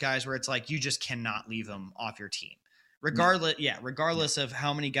one of those guys where it's like you just cannot leave him off your team. Regardless of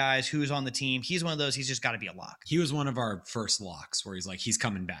how many guys, who's on the team, he's one of those. He's just got to be a lock. He was one of our first locks where he's like, he's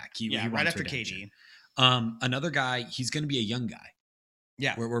coming back. He right after redemption. KG. Another guy, he's going to be a young guy.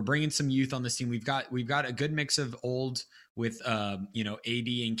 Yeah, we're bringing some youth on this team. We've got a good mix of old with AD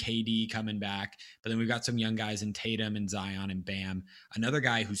and KD coming back, but then we've got some young guys in Tatum and Zion and Bam. Another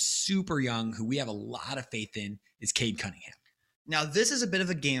guy who's super young, who we have a lot of faith in, is Cade Cunningham. Now, this is a bit of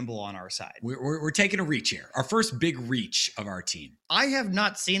a gamble on our side. We're taking a reach here. Our first big reach of our team. I have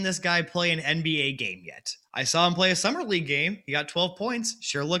not seen this guy play an NBA game yet. I saw him play a summer league game. He got 12 points.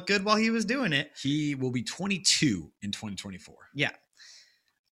 Sure looked good while he was doing it. He will be 22 in 2024. Yeah.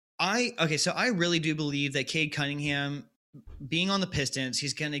 So I really do believe that Cade Cunningham, being on the Pistons,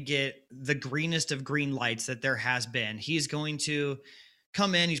 he's going to get the greenest of green lights that there has been. He's going to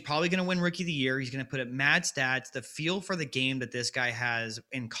come in. He's probably going to win Rookie of the Year. He's going to put up mad stats. The feel for the game that this guy has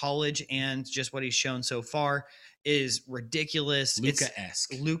in college and just what he's shown so far is ridiculous.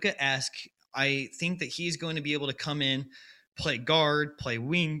 Luka-esque. Luka-esque. I think that he's going to be able to come in, play guard, play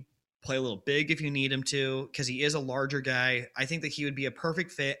wing, play a little big if you need him to, because he is a larger guy. I think that he would be a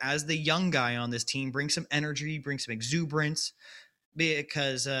perfect fit as the young guy on this team. Bring some energy, bring some exuberance.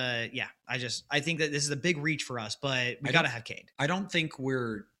 Because I think that this is a big reach for us, but we got to have Cade. I don't think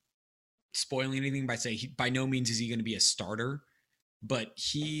we're spoiling anything by saying by no means is he going to be a starter, but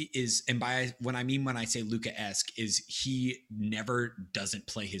he is. And when I say Luka-esque, is he never doesn't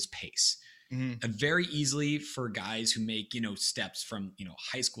play his pace. Mm-hmm. Very easily for guys who make steps from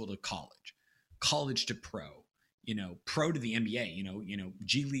high school to college to pro, pro to the NBA,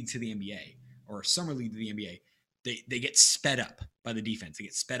 G League to the NBA or summer league to the NBA. They get sped up by the defense. They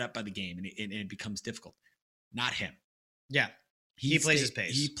get sped up by the game, and it becomes difficult. Not him. Yeah, he plays his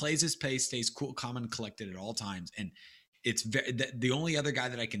pace. He plays his pace, stays cool, calm, and collected at all times. And it's the only other guy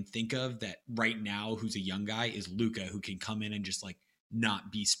that I can think of that right now who's a young guy is Luka, who can come in and just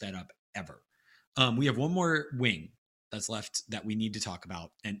not be sped up ever. We have one more wing that's left that we need to talk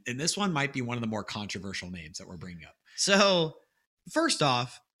about, and this one might be one of the more controversial names that we're bringing up. So, first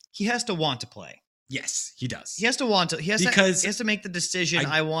off, he has to want to play. Yes, he does. He has to want to. He has to make the decision.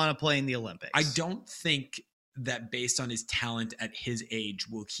 I want to play in the Olympics. I don't think that based on his talent at his age,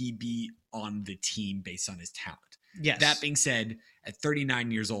 will he be on the team based on his talent. Yes. That being said, at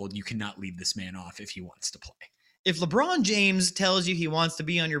 39 years old, you cannot leave this man off if he wants to play. If LeBron James tells you he wants to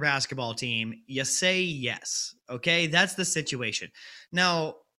be on your basketball team, you say yes. Okay, that's the situation.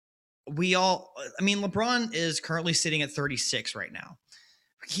 Now, LeBron is currently sitting at 36 right now.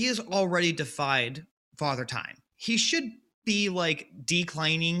 He has already defied Father Time. He should be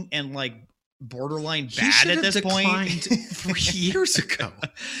declining and borderline bad at this point. 3 years ago.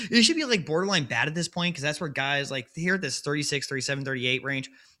 He should be borderline bad at this point, because that's where guys here at this 36, 37, 38 range,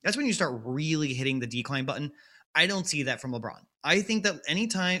 that's when you start really hitting the decline button. I don't see that from LeBron. I think that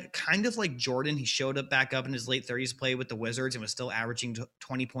anytime, kind of like Jordan, he showed up back up in his late 30s to play with the Wizards and was still averaging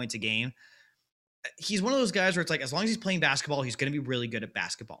 20 points a game. He's one of those guys where it's as long as he's playing basketball, he's going to be really good at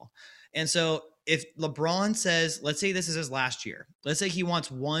basketball. And so if LeBron says, let's say this is his last year, let's say he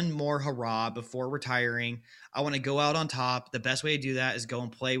wants one more hurrah before retiring. I want to go out on top. The best way to do that is go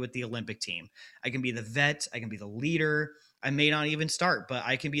and play with the Olympic team. I can be the vet. I can be the leader. I may not even start, but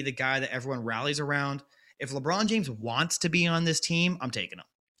I can be the guy that everyone rallies around. If LeBron James wants to be on this team, I'm taking him.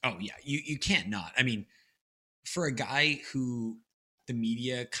 Oh yeah. You can't not. I mean, for a guy who the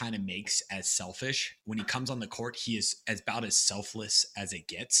media kind of makes as selfish, when he comes on the court, he is about as selfless as it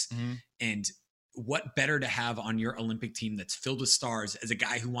gets. Mm-hmm. And what better to have on your Olympic team that's filled with stars as a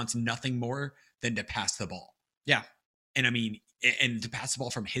guy who wants nothing more than to pass the ball. Yeah. And I mean, and to pass the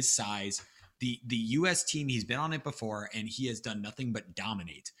ball from his size, the U.S. team, he's been on it before and he has done nothing but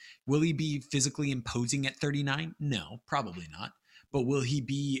dominate. Will he be physically imposing at 39? No, probably not. But will he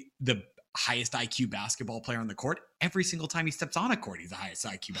be the highest IQ basketball player on the court? Every single time he steps on a court, he's the highest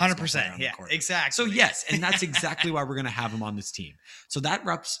IQ basketball player on the court. Exactly. So yes, and that's exactly why we're going to have him on this team. So that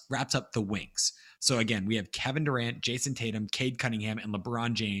wraps up the wings. So again, we have Kevin Durant, Jason Tatum, Cade Cunningham, and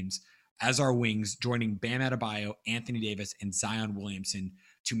LeBron James as our wings, joining Bam Adebayo, Anthony Davis, and Zion Williamson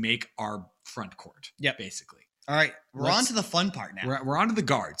to make our front court. Yep. Basically. All right, we're on to the fun part now. We're on to the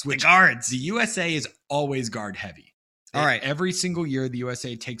guards. The guards. The USA is always guard heavy. All right. Every single year, the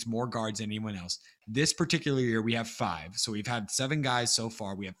USA takes more guards than anyone else. This particular year, we have 5. So we've had 7 guys so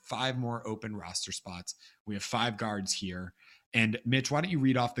far. We have 5 more open roster spots. We have 5 guards here. And Mitch, why don't you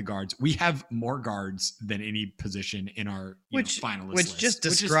read off the guards? We have more guards than any position in our finalist which list, just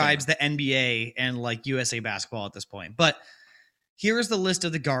describes the NBA and like USA basketball at this point. But here's the list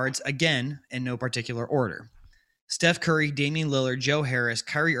of the guards, again, in no particular order. Steph Curry, Damian Lillard, Joe Harris,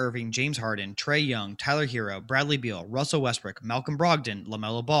 Kyrie Irving, James Harden, Trae Young, Tyler Hero, Bradley Beal, Russell Westbrook, Malcolm Brogdon,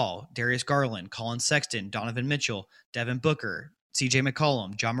 LaMelo Ball, Darius Garland, Colin Sexton, Donovan Mitchell, Devin Booker, CJ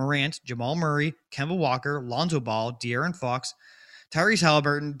McCollum, John Morant, Jamal Murray, Kemba Walker, Lonzo Ball, De'Aaron Fox, Tyrese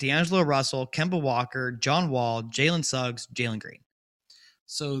Halliburton, D'Angelo Russell, Kemba Walker, John Wall, Jalen Suggs, Jalen Green.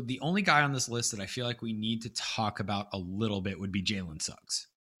 So the only guy on this list that I feel like we need to talk about a little bit would be Jalen Suggs.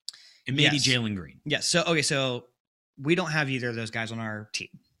 And maybe Jalen Green. Yes. So we don't have either of those guys on our team,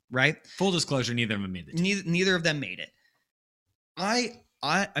 right? Full disclosure, neither of them made it. Neither of them made it. I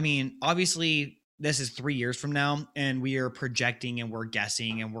mean, obviously this is 3 years from now, and we are projecting and we're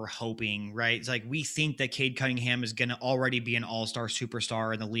guessing and we're hoping, right? It's like we think that Cade Cunningham is going to already be an all-star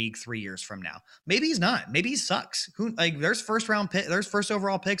superstar in the league 3 years from now. Maybe he's not. Maybe he sucks. There's there's first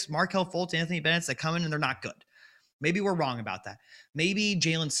overall picks, Markelle Fultz, Anthony Bennett that come in and they're not good. Maybe we're wrong about that. Maybe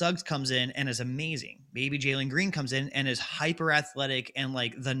Jalen Suggs comes in and is amazing. Maybe Jalen Green comes in and is hyper athletic and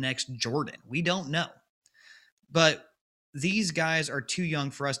like the next Jordan. We don't know. But these guys are too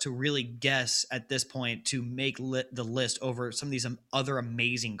young for us to really guess at this point to make the list over some of these other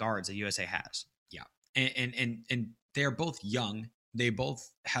amazing guards that USA has. Yeah. And they're both young. They both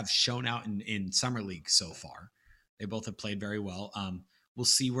have shown out in summer league so far. They both have played very well. We'll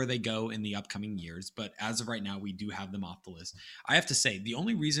see where they go in the upcoming years. But as of right now, we do have them off the list. I have to say, the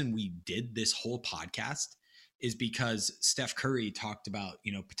only reason we did this whole podcast is because Steph Curry talked about,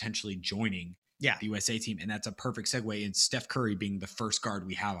 potentially joining the USA team. And that's a perfect segue in Steph Curry being the first guard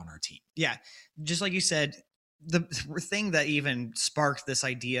we have on our team. Yeah. Just like you said, the thing that even sparked this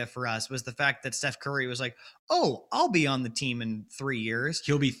idea for us was the fact that Steph Curry was like, oh, I'll be on the team in 3 years.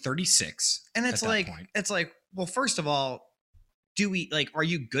 He'll be 36. And it's like, well, first of all, are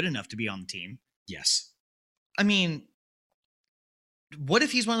you good enough to be on the team? Yes. I mean, what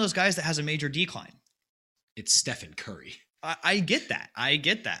if he's one of those guys that has a major decline? It's Stephen Curry. I get that.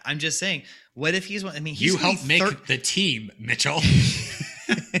 I'm just saying, what if he's one? I mean, you helped make the team, Mitchell.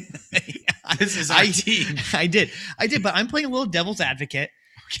 This is our team. I did. But I'm playing a little devil's advocate.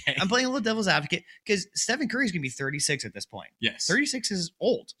 Okay. I'm playing a little devil's advocate because Stephen Curry is going to be 36 at this point. Yes. 36 is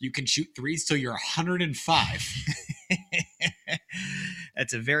old. You can shoot threes till you're 105.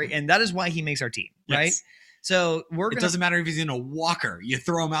 And that is why he makes our team, right? Yes. So it doesn't matter if he's in a walker. You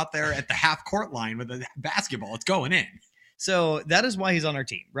throw him out there at the half court line with a basketball. It's going in. So that is why he's on our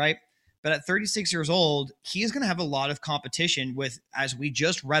team, right? But at 36 years old, he is going to have a lot of competition with, as we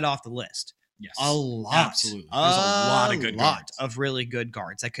just read off the list. Yes. A lot. Absolutely. There's a lot of good guards. Of really good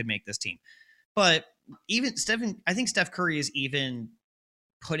guards that could make this team. But even I think Steph Curry is even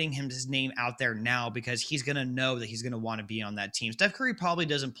putting his name out there now because he's going to know that he's going to want to be on that team. Steph Curry probably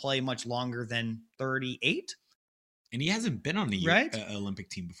doesn't play much longer than 38. And he hasn't been on the Olympic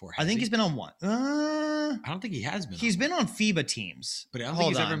team before. I think he's been on one. I don't think he has been. He's been on FIBA teams. But I don't think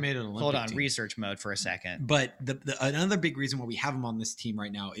he's ever made an Olympic Hold on, team. Research mode for a second. But another big reason why we have him on this team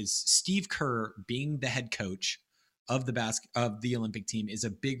right now is Steve Kerr being the head coach of the Olympic team is a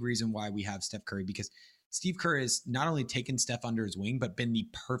big reason why we have Steph Curry, because Steve Kerr has not only taken Steph under his wing, but been the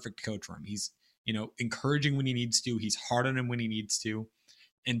perfect coach for him. He's, encouraging when he needs to. He's hard on him when he needs to.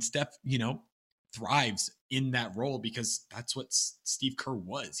 And Steph, thrives in that role because that's what Steve Kerr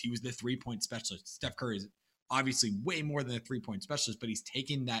was. He was the 3-point specialist. Steph Curry is obviously way more than a 3-point specialist, but he's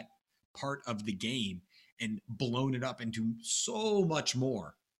taken that part of the game and blown it up into so much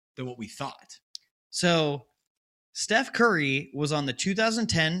more than what we thought. So Steph Curry was on the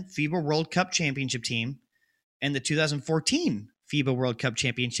 2010 FIBA World Cup championship team and the 2014 FIBA World Cup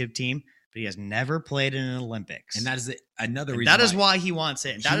championship team, but he has never played in an Olympics. And that is another reason. That is why he wants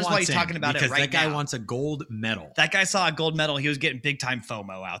in. That is why he's talking about it right now. Because that guy wants a gold medal. That guy saw a gold medal. He was getting big time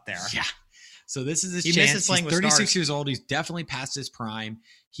FOMO out there. Yeah. So this is his chance. He's 36 years old. He's definitely past his prime.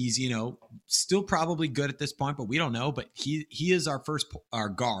 He's, still probably good at this point, but we don't know. But he is our first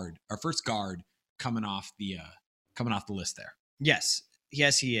guard coming off the list there. Yes,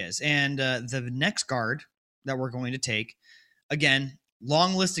 he is. And the next guard that we're going to take, again,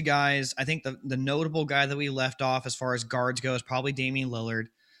 long list of guys. I think the notable guy that we left off as far as guards go is probably Damian Lillard.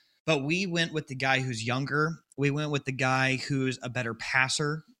 But we went with the guy who's younger. We went with the guy who's a better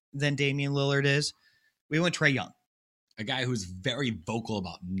passer than Damian Lillard is. We went Trae Young. A guy who's very vocal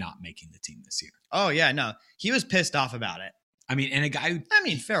about not making the team this year. Oh, yeah, no. He was pissed off about it. I mean, and a guy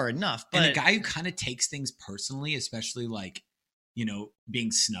who... fair enough. But, and a guy who kind of takes things personally, especially like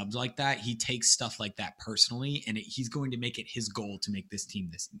being snubbed like that, he takes stuff like that personally, and he's going to make it his goal to make this team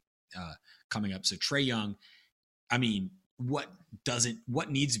this coming up. So Trae Young, I mean, what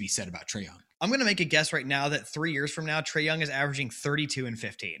needs to be said about Trae Young? I'm going to make a guess right now that 3 years from now, Trae Young is averaging 32 and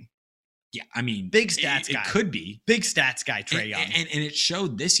 15. Yeah, I mean, big stats guy. It could be. Big stats guy, Trae Young. And it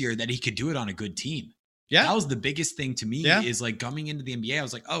showed this year that he could do it on a good team. Yeah. That was the biggest thing to me is like coming into the NBA. I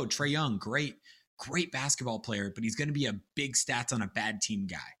was like, oh, Trae Young, great basketball player, but he's going to be a big stats on a bad team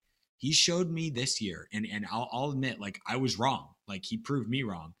guy. He showed me this year, and I'll admit, like, I was wrong. Like, he proved me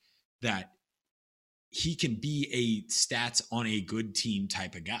wrong that he can be a stats on a good team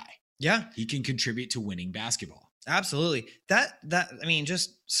type of guy. Yeah. He can contribute to winning basketball. Absolutely. That I mean,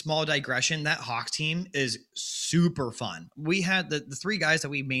 just small digression, that Hawks team is super fun. We had the three guys that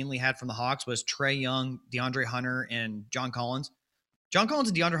we mainly had from the Hawks was Trae Young, DeAndre Hunter, and John Collins. John Collins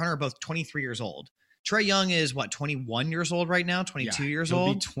and DeAndre Hunter are both 23 years old. Trae Young is 21 years old right now, 22 years old.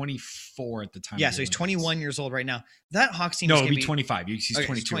 He'll be 24 at the time. Yeah, so he's 21 years old right now. That Hawks team is going to be 25. He's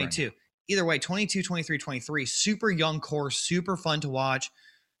 22. He's 22. Right, either way, 22, 23, 23. Super young core, super fun to watch.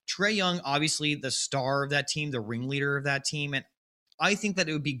 Trae Young, obviously the star of that team, the ringleader of that team. And I think that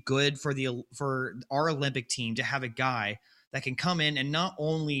it would be good for our Olympic team to have a guy that can come in and not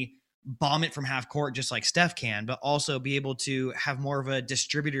only bomb it from half court just like Steph can, but also be able to have more of a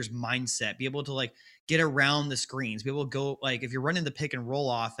distributor's mindset, be able to like get around the screens, be able to go, like, if you're running the pick and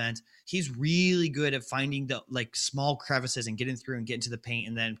roll offense, he's really good at finding the like small crevices and getting through and getting to the paint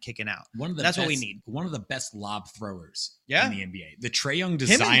and then kicking out. That's what we need. One of the best lob throwers in the NBA. The Trae Young to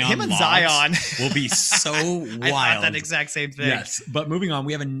Zion and Zion will be so wild. I thought that exact same thing. Yes. But moving on,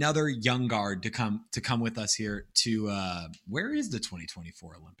 we have another young guard to come with us here to where is the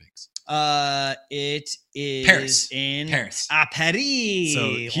 2024 Olympics? It is Paris. In Paris. Paris.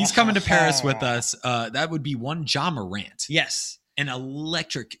 So he's coming to Paris with us. That would be one Ja Morant. Yes. An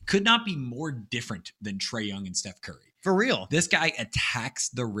electric, could not be more different than Trae Young and Steph Curry. For real. This guy attacks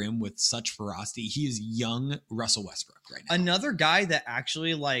the rim with such ferocity. He is young Russell Westbrook right now. Another guy that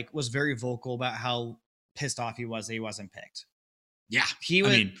actually like was very vocal about how pissed off he was that he wasn't picked. Yeah.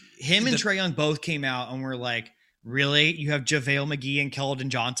 Him and Trae Young both came out and were like, really? You have JaVale McGee and Keldon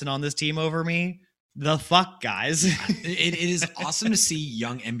Johnson on this team over me? The fuck, guys. It is awesome to see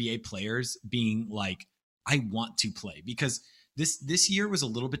young NBA players being like, I want to play, because this year was a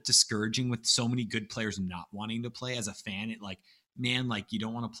little bit discouraging with so many good players not wanting to play. As a fan, it like, man, like, you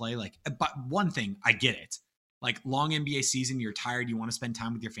don't want to play. Like, but one thing, I get it. Like, long NBA season, you're tired, you want to spend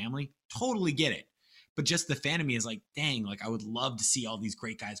time with your family. Totally get it. But just the fan of me is like, dang, like, I would love to see all these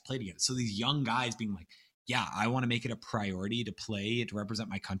great guys play together. So these young guys being like, yeah, I want to make it a priority to play, to represent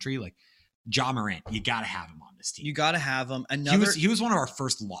my country. Like, Ja Morant, you got to have him on this team. You got to have him. He was one of our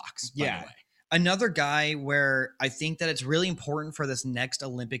first locks, by the way. Another guy where I think that it's really important for this next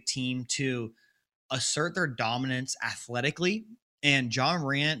Olympic team to assert their dominance athletically. And Ja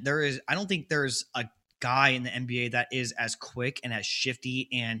Morant, I don't think there's a guy in the NBA that is as quick and as shifty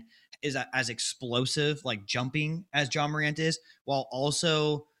and is as explosive, like jumping as Ja Morant is, while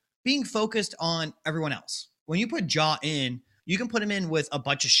also being focused on everyone else. When you put Ja in, you can put him in with a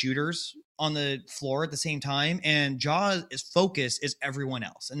bunch of shooters on the floor at the same time, and Ja's focus is everyone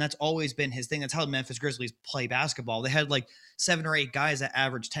else. And that's always been his thing. That's how the Memphis Grizzlies play basketball. They had like 7 or 8 guys that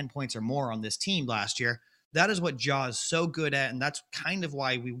averaged 10 points or more on this team last year. That is what Ja is so good at, and that's kind of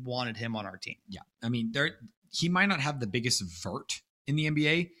why we wanted him on our team. Yeah. I mean, he might not have the biggest vert in the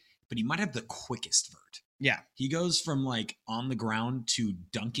NBA, but he might have the quickest vert. Yeah. He goes from like on the ground to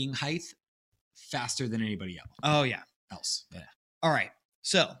dunking height faster than anybody else. Oh, yeah. Yeah. All right.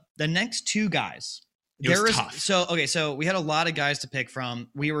 So the next 2 guys. Tough. So we had a lot of guys to pick from.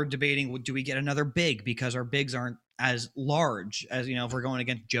 We were debating, do we get another big? Because our bigs aren't as large as, if we're going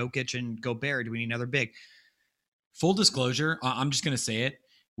against Jokic and Gobert, do we need another big? Full disclosure, I'm just going to say it.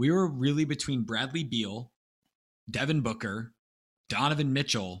 We were really between Bradley Beal, Devin Booker, Donovan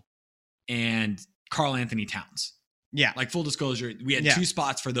Mitchell, and Karl Anthony Towns. Yeah. Like, full disclosure, we had 2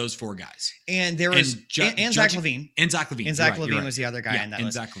 spots for those 4 guys. And there was and Zach LaVine. And Zach LaVine. And Zach LaVine was the other guy in that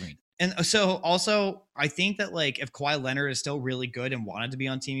list. Zach LaVine. And so also, I think that like if Kawhi Leonard is still really good and wanted to be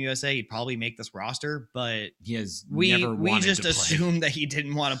on Team USA, he'd probably make this roster, but he has never wanted just to assumed that he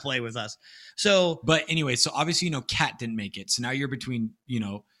didn't want to play with us. So, but anyway, so obviously, Cat didn't make it. So now you're between,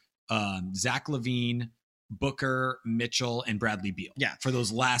 Zach LaVine, Booker, Mitchell, and Bradley Beal. Yeah. For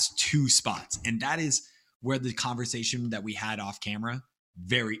those last 2 spots. And that is where the conversation that we had off camera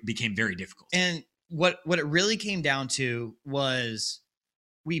became very difficult. And what it really came down to was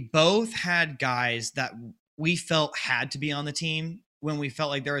we both had guys that we felt had to be on the team when we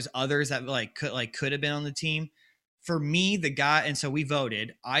felt like there was others that could have been on the team. for me, the guy, and so we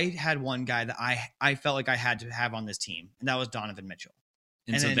voted. I had one guy that I felt like I had to have on this team, and that was Donovan Mitchell.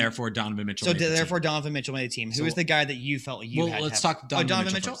 And so then- therefore Donovan Mitchell. So made the team. therefore Donovan Mitchell made the team. Who So- was the guy that you felt like you had? let's to have? talk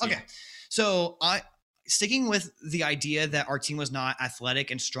Donovan Mitchell. first, Okay. yeah. So sticking with the idea that our team was not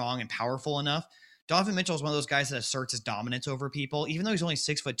athletic and strong and powerful enough. Donovan Mitchell is one of those guys that asserts his dominance over people. Even though he's only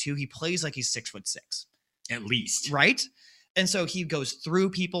 6'2", he plays like he's 6'6", At least. right? And so he goes through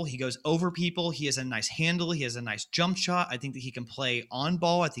people, he goes over people. He has a nice handle. He has a nice jump shot. I think that he can play on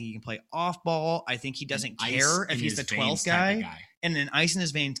ball. I think he can play off ball. I think he doesn't care if he's the 12th guy. And an ice in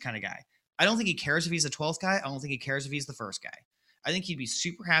his veins kind of guy. I don't think he cares if he's the 12th guy. I don't think he cares if he's the first guy. I think he'd be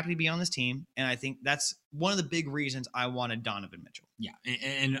super happy to be on this team. And I think that's one of the big reasons I wanted Donovan Mitchell. Yeah,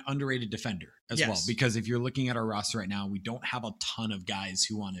 and an underrated defender as well. Yes. Because if you're looking at our roster right now, we don't have a ton of guys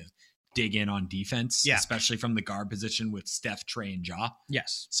who want to dig in on defense, Yeah. especially from the guard position with Steph, Trey, and Ja.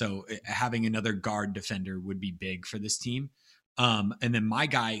 Yes. So having another guard defender would be big for this team. And then my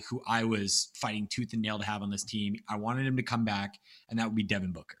guy who I was fighting tooth and nail to have on this team, I wanted him to come back, and that would be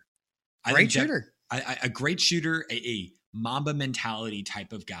Devin Booker. I Great think shooter. a great shooter, a Mamba mentality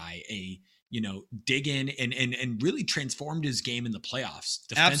type of guy, dig in and really transformed his game in the playoffs,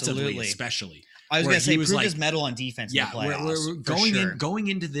 defensively Absolutely. especially. I was where going to say, he was prove like- his medal on defense in the playoffs. we're for sure. going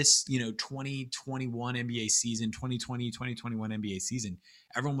into this, 2021 NBA season, 2021 NBA season.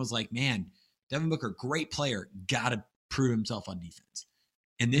 Everyone was like, man, Devin Booker, great player, gotta prove himself on defense.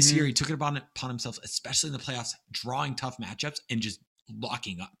 And this year he took it upon himself, especially in the playoffs, drawing tough matchups and just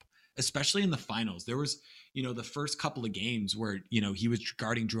locking up, especially in the finals. There was, the first couple of games where, he was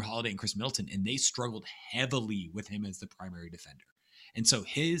guarding Drew Holiday and Chris Middleton, and they struggled heavily with him as the primary defender. And so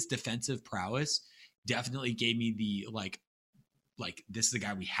his defensive prowess definitely gave me the like this is the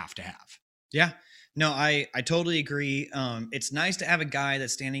guy we have to have. Yeah. No, I totally agree. It's nice to have a guy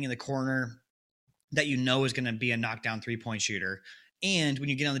that's standing in the corner that is going to be a knockdown 3-point shooter. And when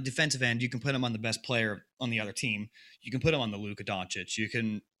you get on the defensive end, you can put him on the best player on the other team. You can put him on the Luka Doncic. You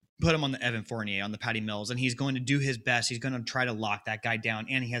can put him on the Evan Fournier, on the Patty Mills, and he's going to do his best. He's going to try to lock that guy down,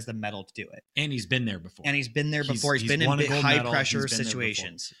 and he has the mettle to do it. And he's been there before. He's been He's been won in a gold high medal. pressure He's been there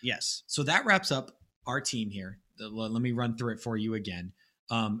situations. Yes. So that wraps up our team here. Let me run through it for you again.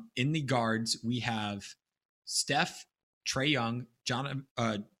 In the guards, we have Steph, Trae Young,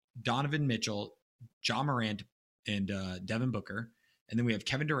 Donovan Mitchell, Ja Morant, and Devin Booker. And then we have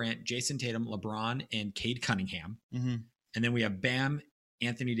Kevin Durant, Jason Tatum, LeBron, and Cade Cunningham. Mm-hmm. And then we have Bam,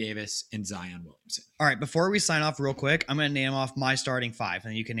 Anthony Davis, and Zion Williamson. All right. Before we sign off real quick, I'm going to name off my starting five,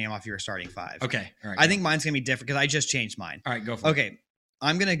 and then you can name off your starting five. Okay. All right. I think mine's going to be different because I just changed mine. All right, go for it. Okay.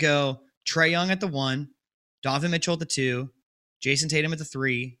 I'm going to go Trae Young at the 1, Donovan Mitchell at the 2, Jason Tatum at the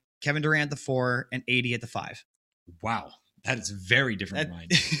 3, Kevin Durant at the 4, and AD at the 5. Wow. That is very different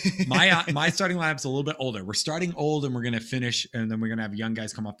than mine. My starting lineup's a little bit older. We're starting old and we're going to finish, and then we're going to have young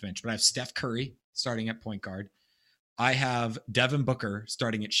guys come off the bench. But I have Steph Curry starting at point guard. I have Devin Booker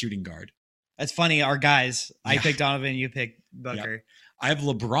starting at shooting guard. That's funny. Our guys, I Yeah. picked Donovan, you picked Booker. I have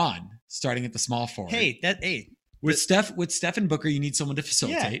LeBron starting at the small forward. With Steph and Booker, you need someone to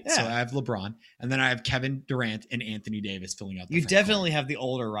facilitate. Yeah. So I have LeBron, and then I have Kevin Durant and Anthony Davis filling out the You front definitely court. have the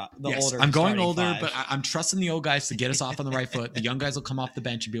older. Yes, I'm going starting older, five. but I'm trusting the old guys to get us off on the right foot. The young guys will come off the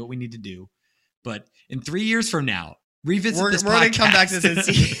bench and do what we need to do. But in 3 years from now, revisit this podcast. We're going to come back to this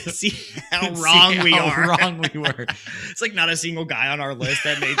and see how and wrong see we how are. wrong we were. It's like not a single guy on our list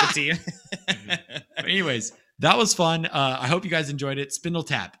that made the team. But anyways, that was fun. I hope you guys enjoyed it. Spindle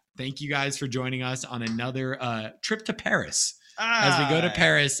Tap. Thank you guys for joining us on another trip to Paris as we go to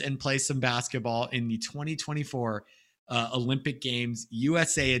Paris and play some basketball in the 2024 Olympic Games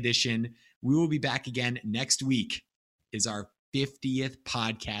USA edition. We will be back again next week. Is our 50th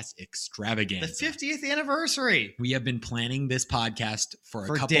podcast extravaganza. The 50th anniversary. We have been planning this podcast for a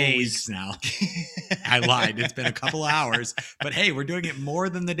couple days. of weeks now. I lied. It's been a couple of hours, but hey, we're doing it more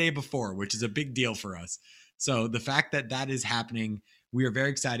than the day before, which is a big deal for us. So the fact that that is happening, we are very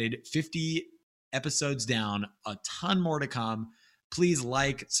excited. 50 episodes down, a ton more to come. Please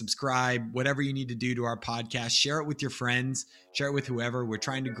like, subscribe, whatever you need to do to our podcast. Share it with your friends. Share it with whoever. We're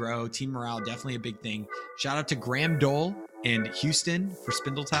trying to grow. Team morale, definitely a big thing. Shout out to Graham Dole and Houston for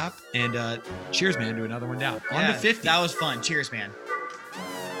Spindle Tap. And cheers, man, to another one down. On to 50. That was fun. Cheers, man.